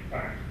invited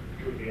back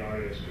to the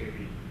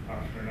RASKB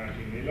after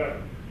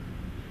 1911.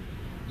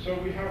 So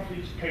we have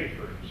these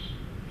papers.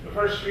 The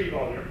first 3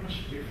 volumes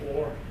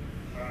before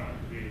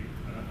the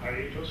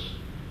hiatus.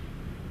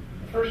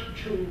 The first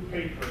 2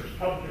 papers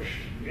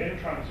published in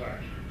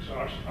Transactions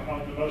are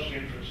among the most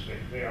interesting.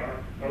 They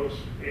are both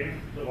in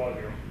the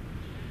volume.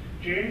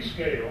 James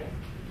Gale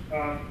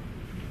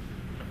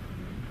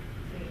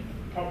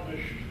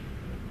published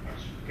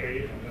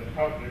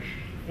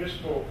this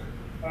book,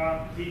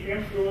 The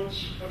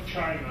Influence of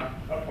China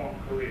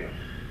upon Korea.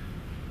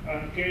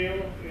 And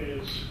Gale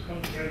is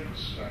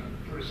convinced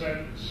and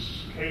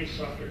presents case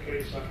after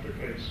case after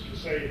case to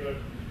say that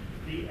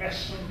the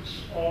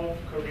essence of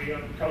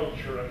Korean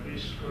culture, at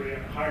least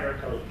Korean higher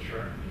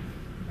culture,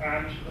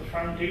 and the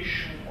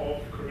foundation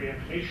of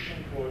Korean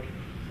nationhood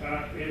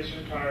is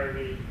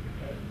entirely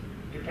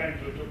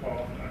dependent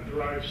upon and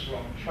derives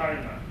from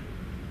China.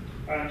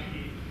 And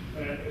he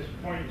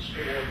points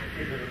toward the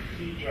figure of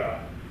Hija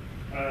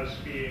as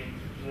being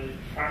the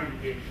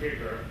founding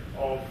figure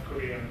of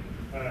Korean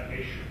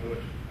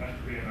nationhood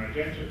and Korean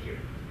identity.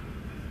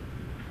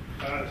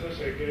 As I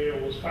say,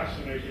 Gale was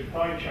fascinated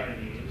by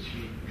Chinese.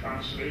 He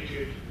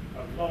translated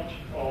a lot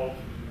of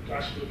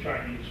classical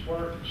Chinese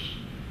works,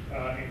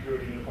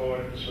 including the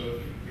poems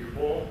of Yu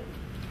Bo.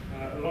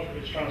 A lot of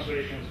his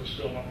translations have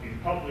still not been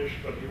published,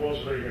 but he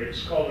was a very great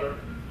scholar,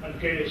 and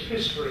Gale's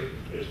history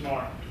is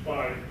marked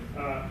by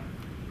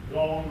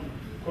long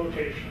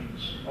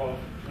quotations of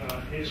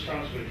his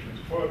translations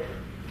of poetry.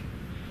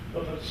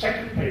 But the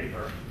second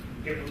paper,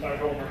 given by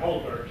Homer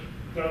Hulbert,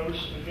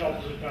 goes in the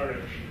opposite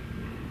direction.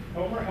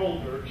 Homer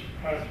Hulbert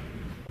had,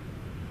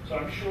 so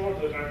I'm sure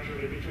that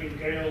actually between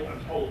Gale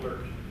and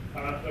Hulbert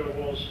there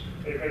was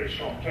a very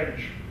strong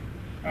tension.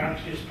 And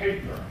his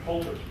paper,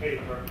 Hulbert's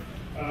paper,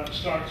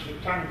 starts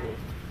with Tango.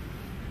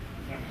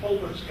 And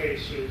Hulbert's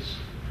case is,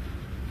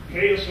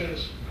 Gale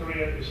says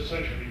Korea is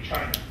essentially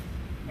China.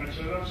 And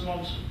so that's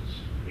nonsense,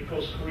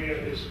 because Korea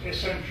is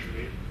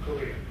essentially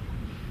Korea.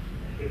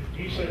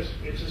 He says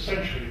it's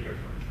essentially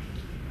different,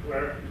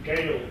 where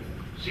Gale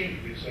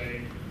seems to be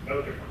saying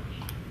no difference.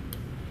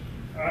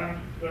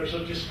 And there's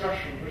a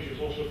discussion which is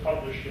also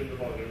published in the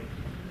volume.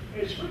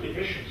 It's really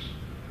vicious.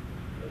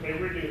 They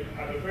really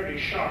had a very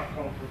sharp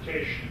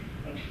confrontation,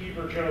 and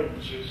Heber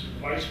Jones is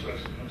vice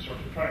president, sort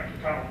of trying to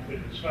calm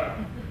things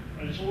down.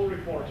 And it's all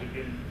reported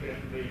in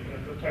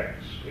the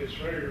text. It's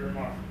very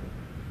remarkable.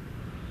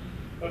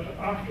 But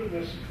after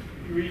this,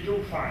 we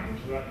do find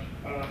that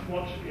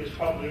what is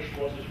published,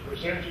 what is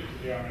presented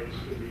to the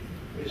RASKB,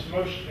 is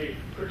mostly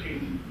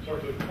pretty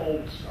sort of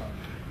old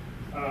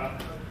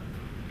stuff.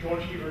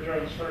 George Heber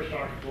Jones' first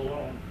article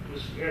on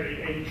this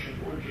very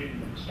ancient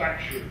Ujin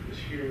statue, this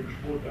huge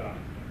Buddha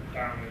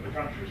down in the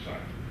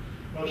countryside.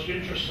 Most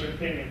interesting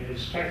thing in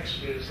his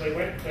text is they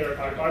went there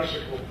by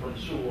bicycle from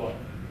Suwon.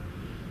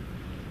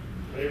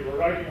 They were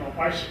riding on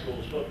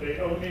bicycles, but they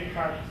only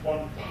had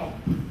one pump.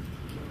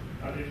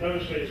 And in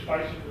those days,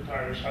 bicycle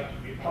tires had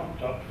to be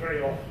pumped up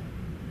very often.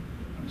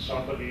 And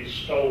somebody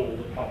stole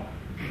the pump.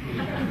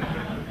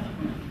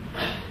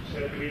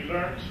 Said, we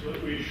learnt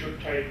that we should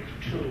take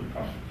 2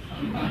 pumps.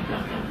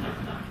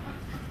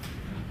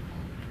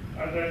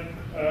 And then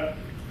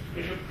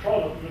Bishop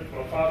Trollope,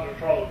 well, Father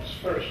Trollope's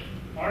first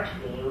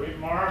article, a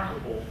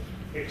remarkable,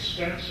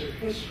 extensive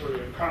history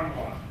of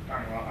Kanghua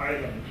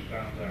Island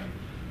down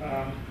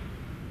there,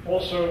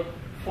 also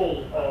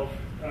full of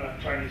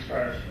Chinese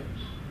characters.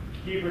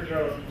 Heber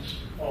Jones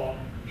on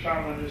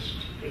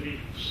shamanist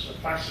beliefs, a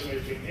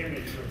fascinating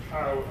image of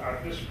how,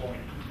 at this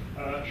point,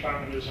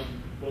 shamanism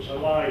was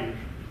alive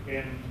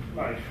in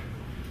life,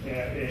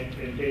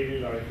 in daily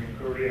life in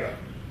Korea.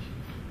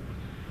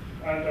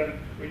 And then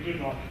we could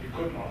not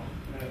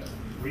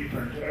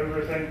reprint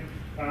everything.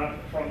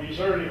 From these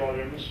early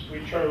volumes,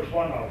 we chose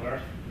one other,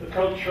 The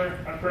Culture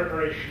and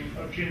Preparation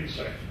of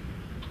Ginseng.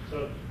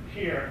 So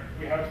here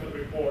we have the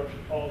report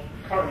of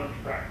current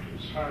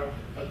practice, how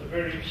at the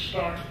very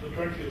start of the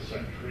 20th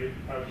century,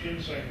 how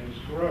ginseng was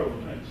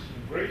grown, and it's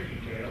in great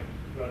detail,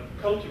 about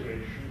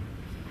cultivation,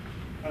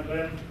 and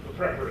then the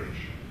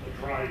preparation,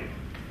 the drying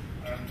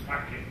and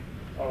packing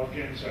of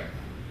ginseng,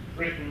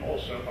 written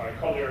also by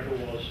Collier,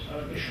 who was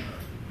a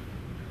missionary,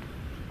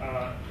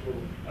 who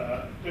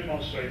did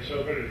not stay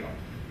so very long.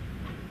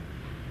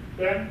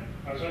 Then,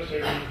 as I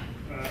say,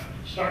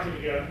 we started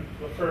again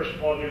the first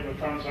volume of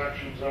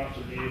Transactions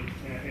after the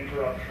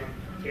interruption,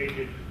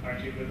 dated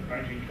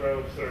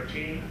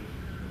 1912-13,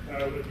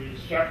 with these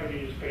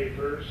Japanese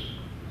papers.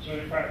 So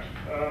in fact,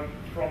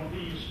 from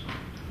these,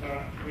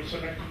 we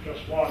selected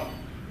just one,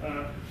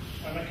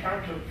 an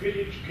account of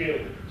village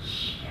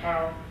guilds,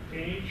 how in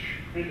each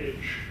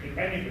village, in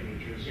many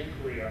villages in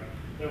Korea,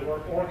 there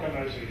were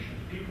organizations.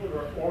 People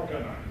were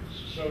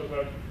organized so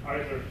that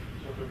either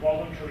sort of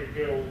voluntary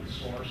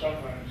guilds or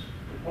sometimes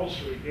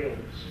compulsory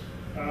guilds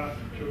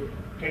to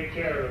take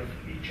care of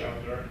each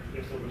other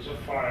if there was a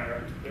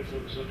fire, if there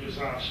was a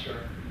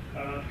disaster.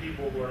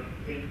 People were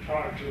in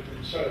charge of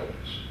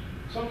themselves.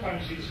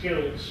 Sometimes these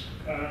guilds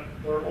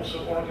were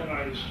also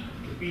organized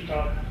to beat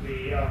up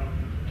the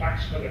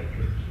tax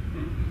collectors.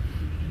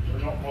 Were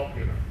not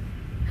popular.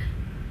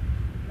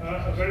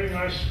 A very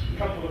nice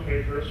couple of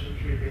papers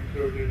which we've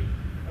included.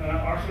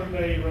 Arthur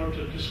May wrote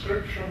a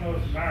description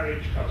of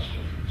marriage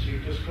customs. He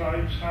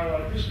describes how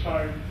at this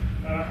time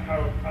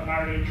how a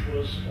marriage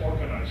was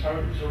organized, how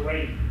it was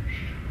arranged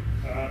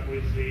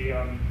with the,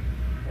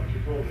 what do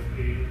you call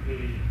it,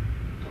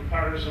 the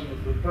comparison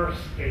of the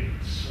birth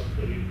dates of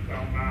the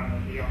young man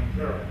and the young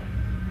girl,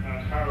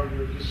 and how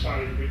you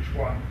decide which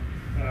one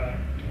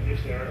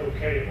if they're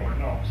okay or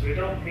not. They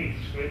don't meet,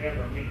 they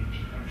never meet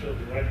until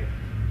the wedding.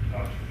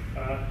 But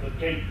the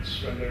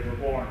dates when they were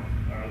born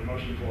are the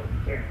most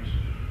important things.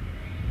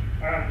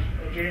 And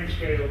James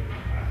Gale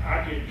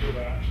added to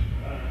that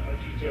a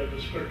detailed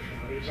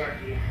description of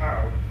exactly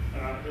how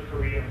the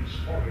Koreans,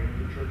 following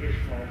the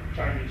traditional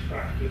Chinese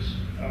practice,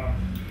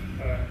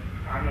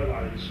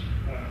 analyze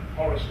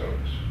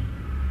horoscopes.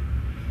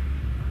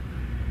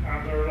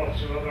 And there are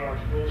lots of other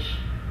articles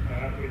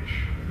which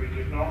we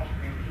did not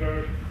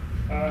include.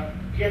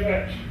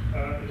 Gibbet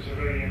is a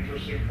very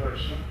interesting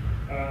person.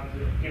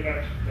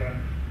 Gibbet,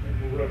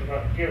 who wrote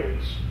about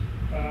guilds,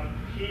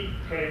 he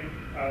came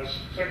as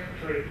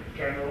Secretary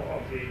General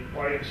of the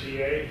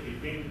YMCA.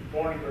 He'd been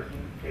born in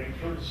Britain, came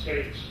through the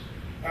States,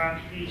 and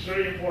he's a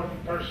very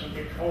important person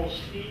because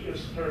he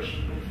is the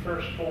person who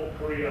first taught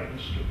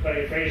Koreans to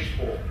play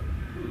baseball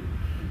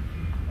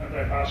and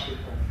then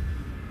basketball.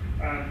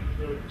 And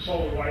the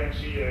Seoul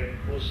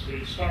YMCA was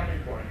the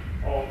starting point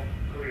of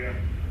Korean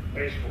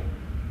baseball.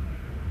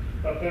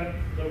 But then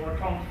there were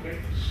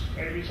conflicts,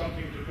 maybe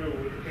something to do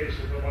with the case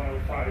of the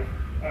 105,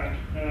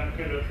 and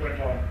Gibbet went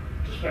on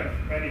to spend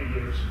many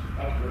years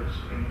afterwards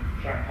in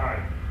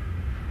Shanghai.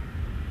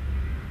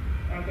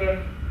 And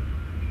then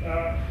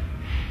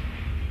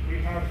we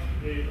have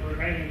the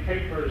remaining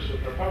papers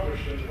that are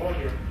published in the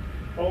volume.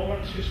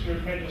 Bowman's History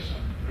of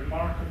Medicine,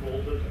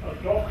 remarkable that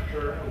a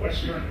doctor, a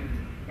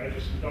Western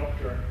medicine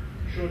doctor,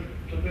 should,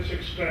 to this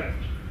extent,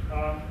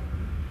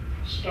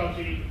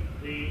 study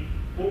the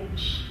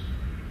books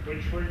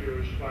which were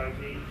used by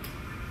the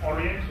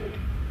Oriental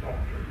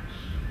doctors,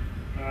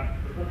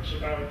 the books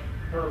about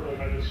herbal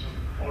medicine,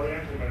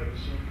 Oriental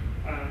medicine,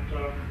 and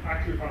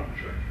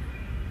acupuncture.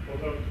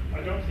 Although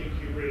I don't think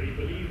he really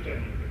believed any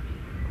of it,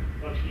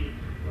 but he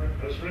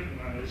has written,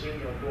 and is in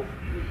your book,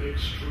 an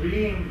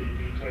extremely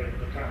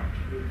detailed account,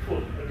 with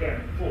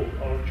full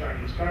of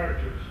Chinese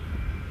characters.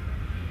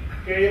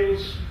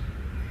 Gale's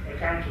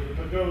account of the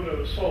Pagoda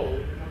of Seoul.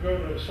 The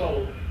Pagoda of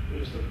Seoul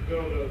is the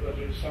pagoda that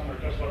is somewhere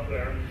just up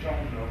there in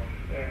Jongno,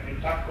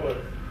 in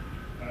Takoe,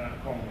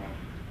 Kongo.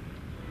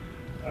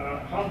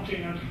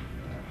 Hunting and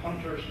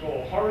hunter's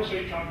law. Horace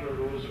H. Hunter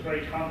was a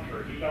great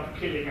hunter. He loved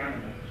killing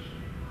animals.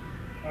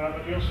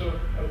 But he also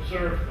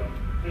observed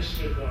them,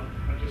 listed them,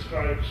 and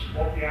describes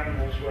what the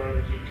animals were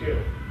that he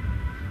killed.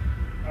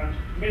 And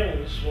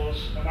Mills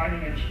was a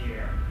mining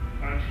engineer,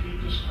 and he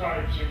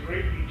describes in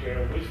great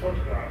detail, with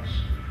photographs,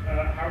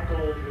 how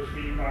gold was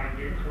being mined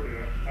in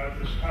Korea at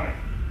this time.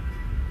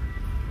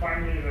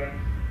 Finally then,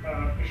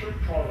 Bishop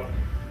Trollope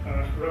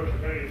wrote a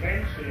very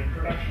lengthy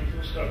introduction to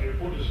the study of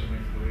Buddhism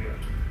in Korea.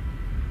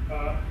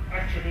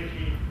 Actually,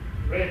 he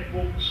read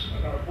books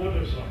about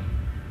Buddhism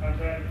and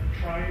then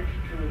tried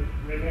to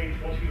relate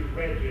what he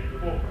read in the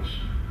books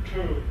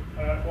to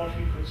what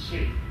he could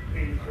see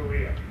in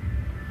Korea.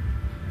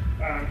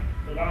 And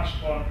the last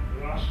one,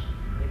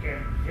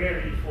 again,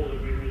 very full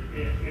of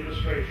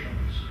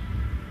illustrations.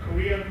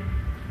 Korean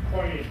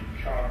coin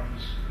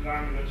charms and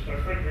amulets by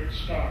Frederick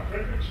Starr.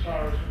 Frederick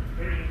Starr is a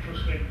very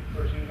interesting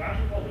person. He's an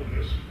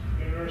anthropologist,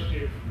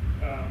 University of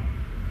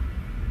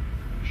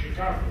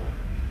Chicago.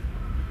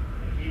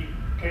 He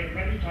came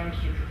many times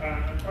to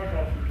Japan and quite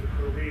often to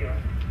Korea.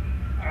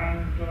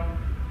 And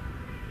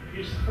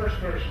he's the first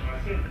person, I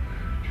think,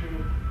 to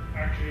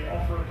actually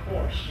offer a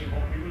course in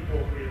what we would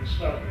call Korean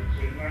studies.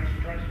 In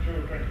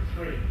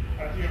 1922-23,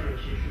 at the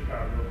University of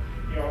Chicago,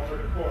 he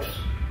offered a course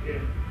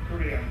in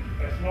Korean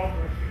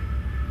ethnography.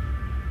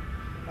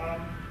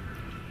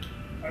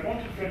 I want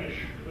to finish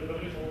with a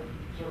little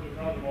sort of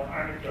rather more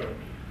anecdote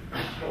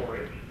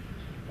story.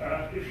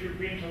 If you've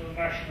been to the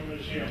National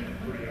Museum in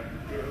Korea,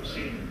 you have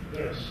seen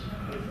this,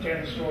 the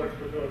 10-story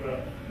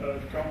pagoda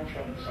of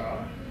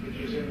Gyeongcheon-sa, which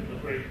is in the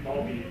great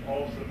lobby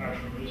of the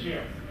National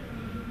Museum.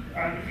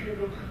 And if you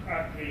look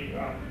at the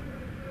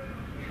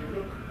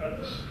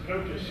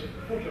notice at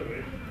the foot of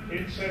it,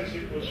 it says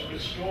it was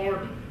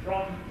restored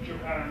from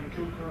Japan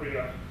to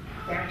Korea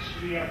thanks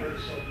to the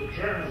efforts of the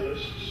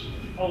journalists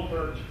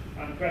Hulbert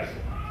and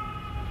Bethel.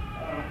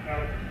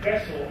 Now,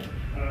 Bethel,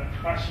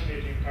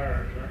 fascinating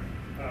character.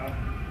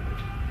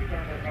 We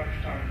don't have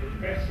much time,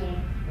 but Bethel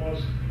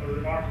was a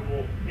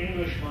remarkable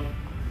Englishman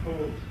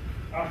who,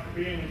 after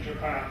being in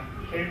Japan,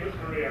 came to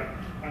Korea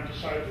and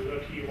decided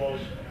that he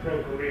was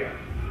pro-Korea.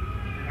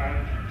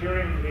 And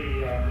during the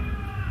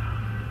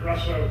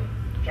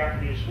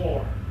Russo-Japanese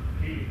War,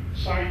 he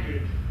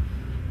sided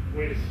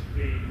with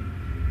the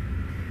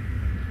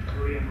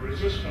Korean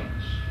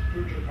resistance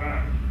to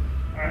Japan,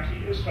 and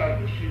he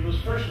established, he was,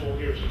 first of all,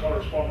 he was a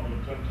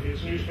correspondent, and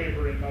his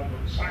newspaper in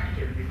London sacked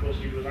him because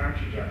he was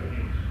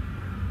anti-Japanese.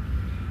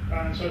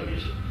 And so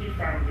he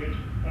founded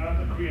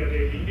the Korea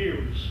Daily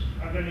News,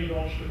 and then he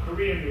launched a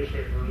Korean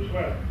newspaper as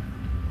well.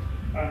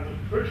 And the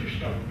British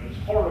government is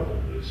horrible,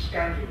 it's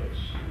scandalous.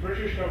 The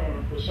British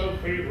government was so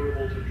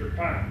favorable to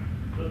Japan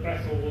that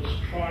Bethel was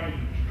tried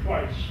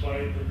twice by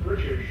the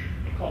British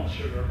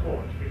consular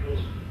court because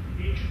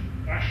each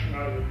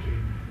nationality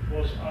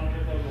was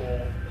under the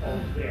law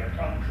of their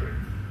country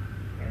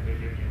when they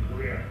lived in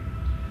Korea.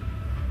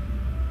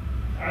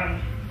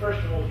 And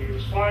First of all, he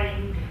was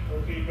fined, or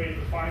he paid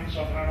the fine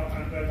somehow,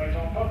 and then went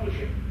on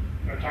publishing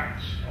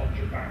attacks on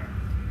Japan.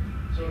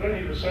 So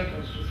then he was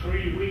sentenced to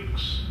 3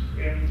 weeks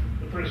in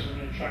the prison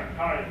in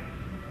Shanghai,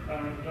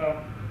 and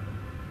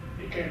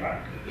he came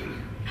back.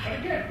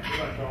 And again,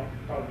 he went on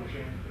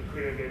publishing the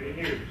Korea Daily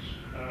News.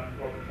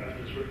 Robert Kent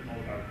has written all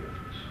about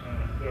this.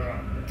 There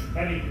are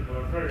many people who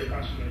are very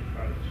fascinated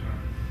by this man.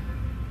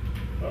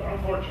 But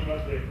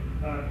unfortunately,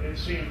 it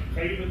seemed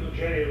maybe the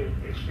jail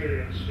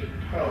experience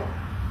didn't help.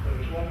 There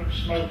was a lot of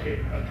smoking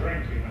and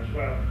drinking as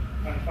well,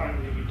 and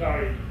finally he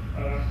died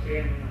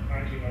in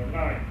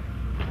 1909.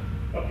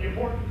 But the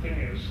important thing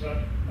is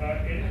that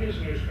in his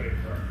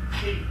newspaper,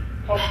 he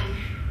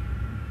published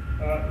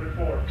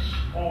reports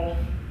of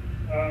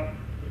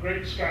the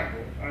great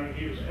scandal, and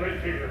he was a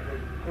great figure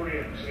for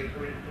Koreans. The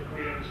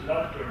Koreans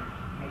loved him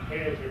and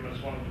hailed him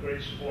as one of the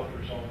great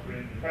supporters of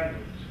Korean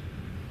independence.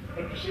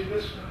 But you see,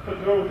 this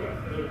pagoda,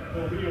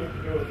 the real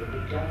pagoda, the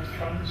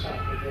Gyeongsansa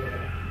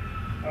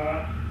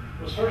pagoda,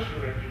 was first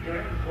erected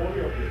during the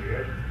colonial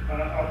period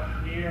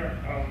up near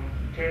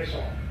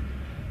Kaesong.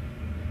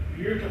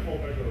 Beautiful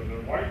pagoda,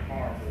 white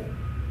marble,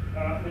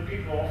 that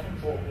people often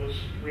thought was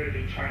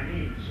really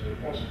Chinese, it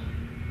wasn't.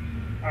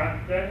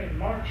 And then in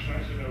March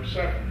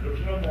 1907, there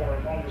was no more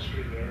a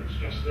monastery there, it's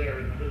just there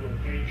in the middle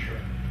of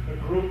nature. A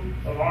group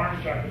of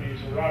armed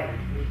Japanese arrived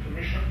with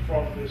permission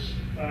from this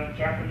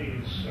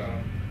Japanese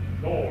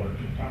lord,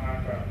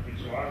 Tanaka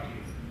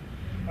Mitsuaki,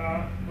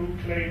 who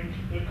claimed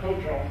that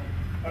Kojong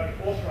had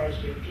authorized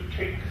him to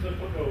take the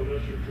pagoda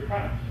to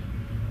Japan.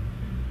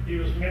 He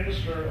was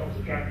minister of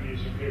the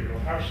Japanese imperial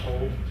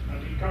household,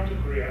 and he'd come to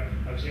Korea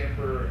as the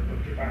Emperor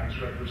of Japan's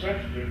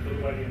representative for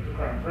the wedding of the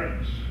Crown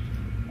Prince.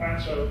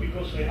 And so,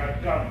 because they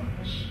had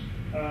guns,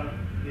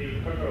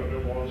 the pagoda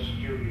was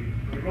duly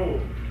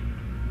removed.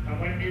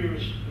 And when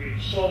news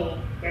reached Seoul,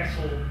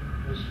 Bethel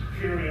was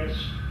furious,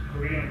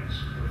 Koreans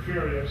were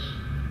furious.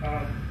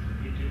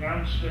 He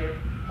denounced it.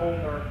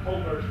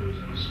 Holbert, who was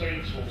in the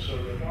States, also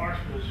wrote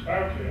articles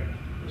about it.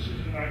 This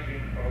is in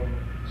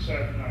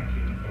 1907,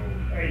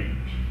 1908.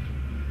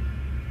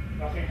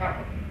 Nothing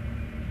happened.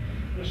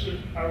 This is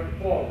how it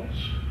was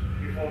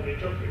before they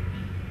took it,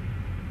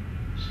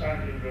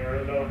 standing there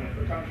alone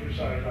in the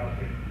countryside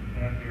up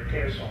near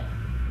Kaesong.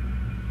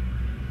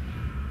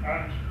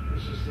 And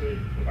this is the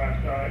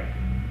bad guy.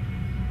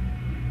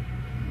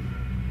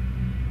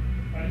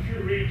 And if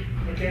you read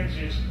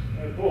Mackenzie's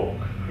book,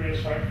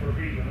 Korea's Fight for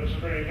Freedom, there's a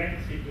very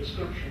lengthy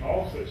description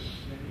of this.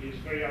 And he's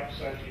very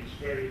upset, he's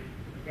very,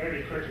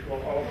 very critical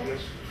of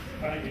this.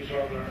 I think he's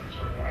rather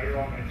sort of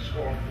ironic,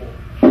 scornful.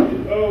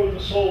 Oh, the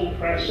Seoul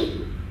press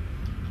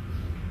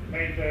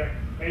made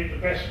the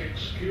best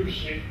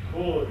excuse it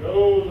could.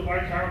 Oh, the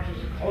Viscount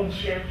is a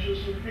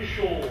conscientious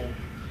official.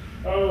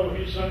 Oh,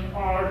 he's an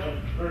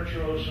ardent,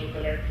 virtuoso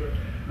collector.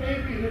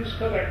 Maybe his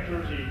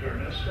collector's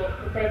eagerness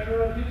got the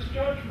better of his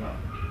judgment.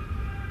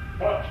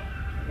 But,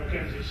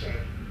 Mackenzie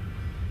said,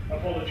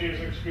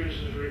 apologies,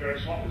 excuses,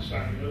 regards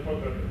notwithstanding, the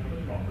pagoda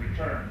was not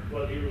returned.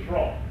 Well, he was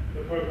wrong.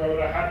 The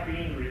pagoda had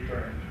been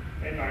returned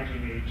in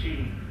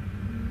 1918.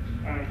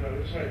 And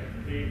as I said,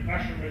 the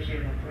National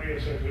Museum of Korea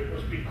says it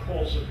was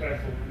because of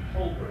Bethel and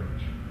Holbert.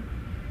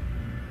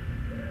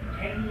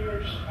 10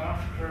 years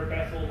after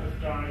Bethel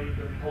had died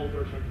and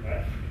Holbert had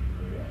left.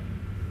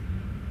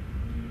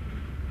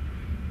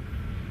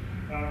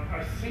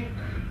 I think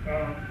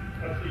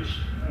at least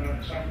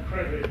some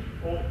credit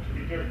ought to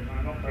be given.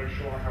 I'm not quite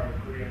sure how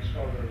Korean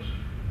scholars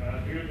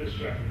view this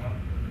gentleman.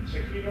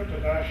 Sekino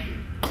Tadashi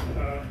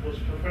was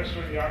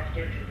professor in the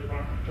architecture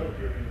department of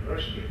Tokyo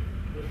University,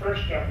 the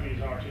first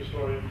Japanese art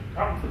historian to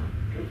come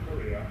to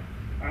Korea,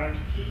 and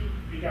he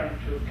began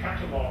to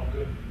catalogue,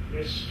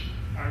 list,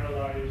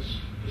 analyze,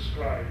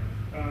 describe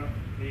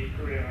the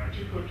Korean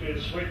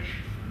antiquities,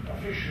 which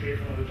officially,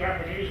 from the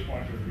Japanese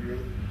point of view,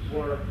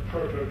 were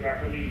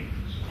proto-Japanese,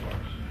 of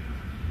course.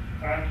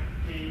 And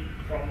he,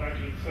 from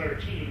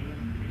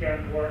 1913,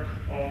 began work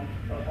on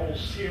a whole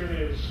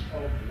series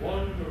of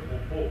wonderful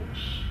books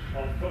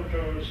of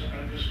photos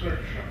and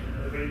description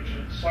of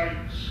ancient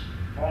sites,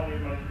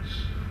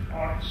 monuments,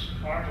 art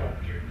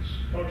objects,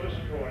 photos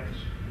and drawings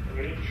of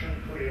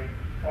ancient Korean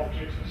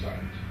objects and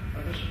sites.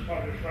 And this was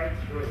published right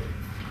through.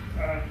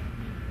 And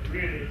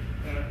really,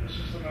 this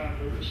is the man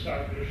who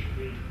established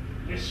the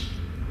list,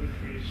 which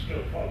we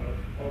still follow,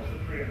 of the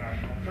Korean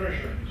national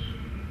treasures.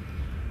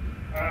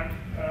 And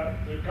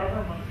the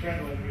Government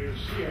General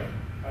Museum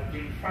had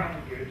been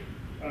founded.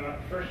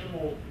 First of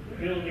all, the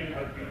building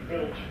had been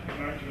built in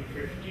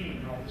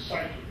 1915 on the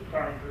site of the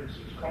Crown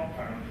Prince's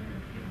compound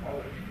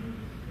college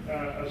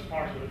as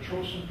part of a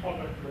Chosen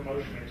Product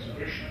Promotion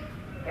exhibition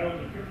held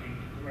in 15 to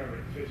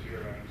commemorate the 5th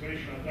year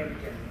organization, and then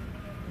became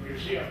a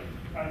museum.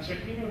 And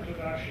Sekino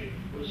Tadashi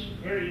was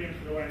very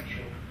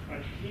influential,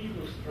 and he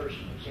was the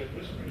person who said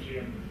this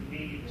museum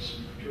needs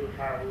to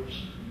house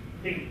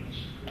things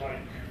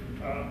like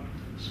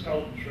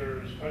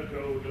sculptures,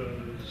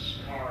 pagodas,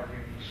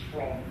 carvings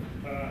from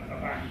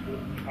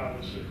abandoned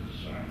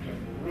palaces and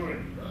temple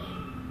ruins.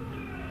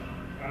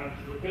 And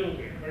the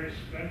building, a very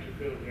splendid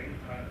building,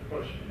 of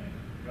course,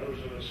 those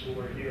of us who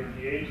were here in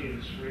the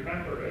 80s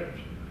remember it,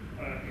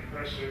 an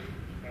impressive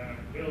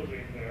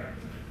building there.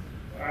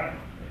 And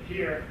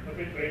here, a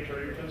bit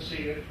later, you can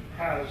see it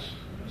has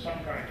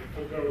some kind of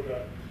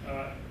pagoda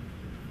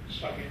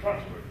stuck in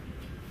front of it.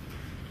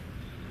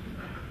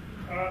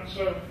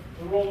 So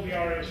the role of the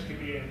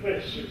RASKB in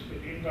this is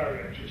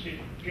indirect. You see,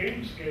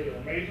 James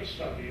Gale made a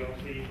study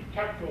of the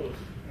Takod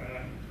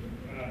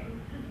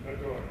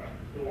pagoda,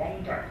 the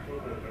Wongdak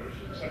pagoda, which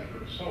is the center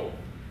of Seoul.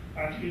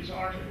 And his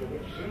article,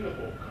 which is in the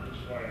book, this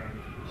is why I'm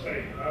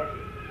saying about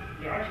it,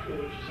 the article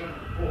which is in the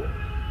book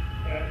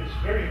is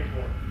very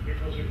important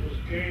because it was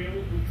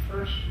Gale who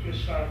first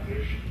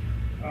established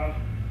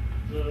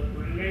the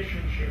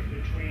relationship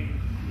between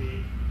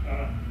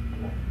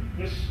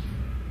this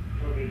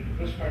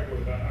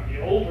pagoda and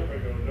the older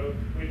pagoda,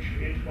 which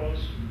it was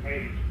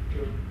made to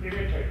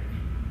imitate.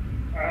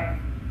 And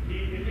he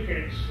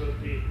indicates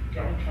that the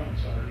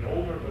Gyeongcheonsa, the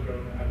older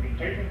pagoda, had been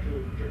taken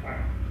to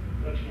Japan,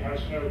 that he has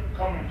no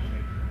comment to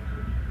make.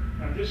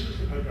 And this is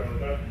the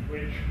pagoda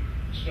which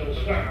still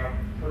stands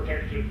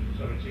protected,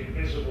 so it's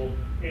invisible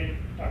in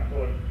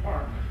Takod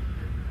Park.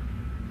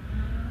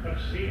 But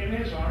see, in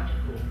his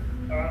article,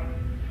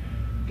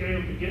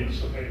 Gale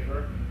begins the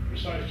paper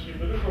precisely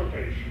with a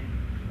quotation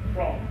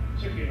from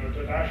Sekino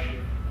Tadashi.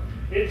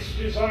 Its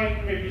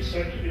design may be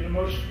said to be the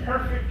most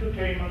perfect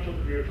attainment of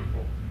the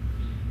beautiful.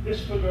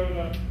 This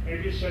pagoda may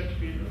be said to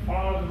be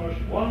far the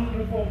most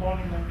wonderful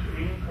monument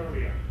in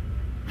Korea.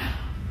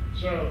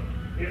 So,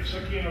 if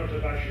Sekino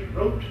Tadashi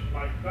wrote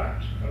like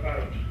that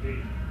about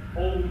the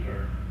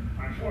older,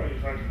 I'm sure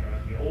he's writing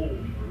about the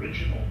old,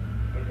 original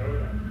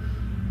pagoda,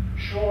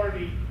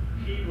 surely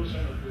he was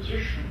in a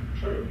position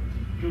to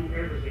do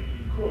everything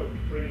he could to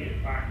bring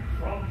it back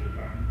from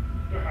Japan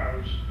to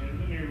house in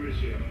the new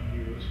museum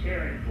he was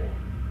caring for.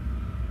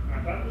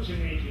 And that was in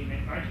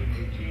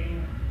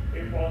 1918.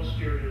 It was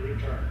duly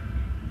returned.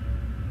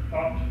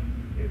 But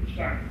it was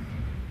damaged.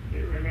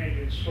 It remained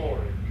in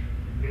storage.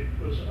 It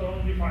was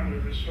only finally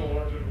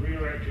restored and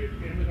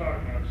re-erected in the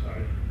garden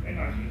outside in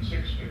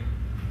 1960.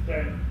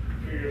 Then,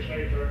 a few years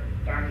later,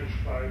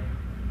 damaged by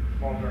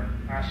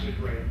modern acid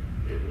rain,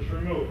 it was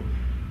removed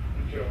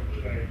until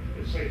today.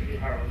 It's safely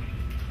housed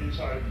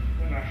inside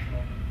the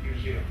National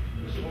Museum.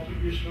 This is what it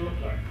used to look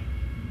like.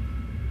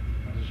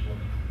 And this is what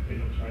it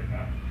looks like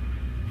now.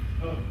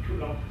 Oh, too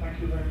long.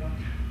 Thank you very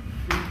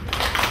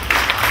much.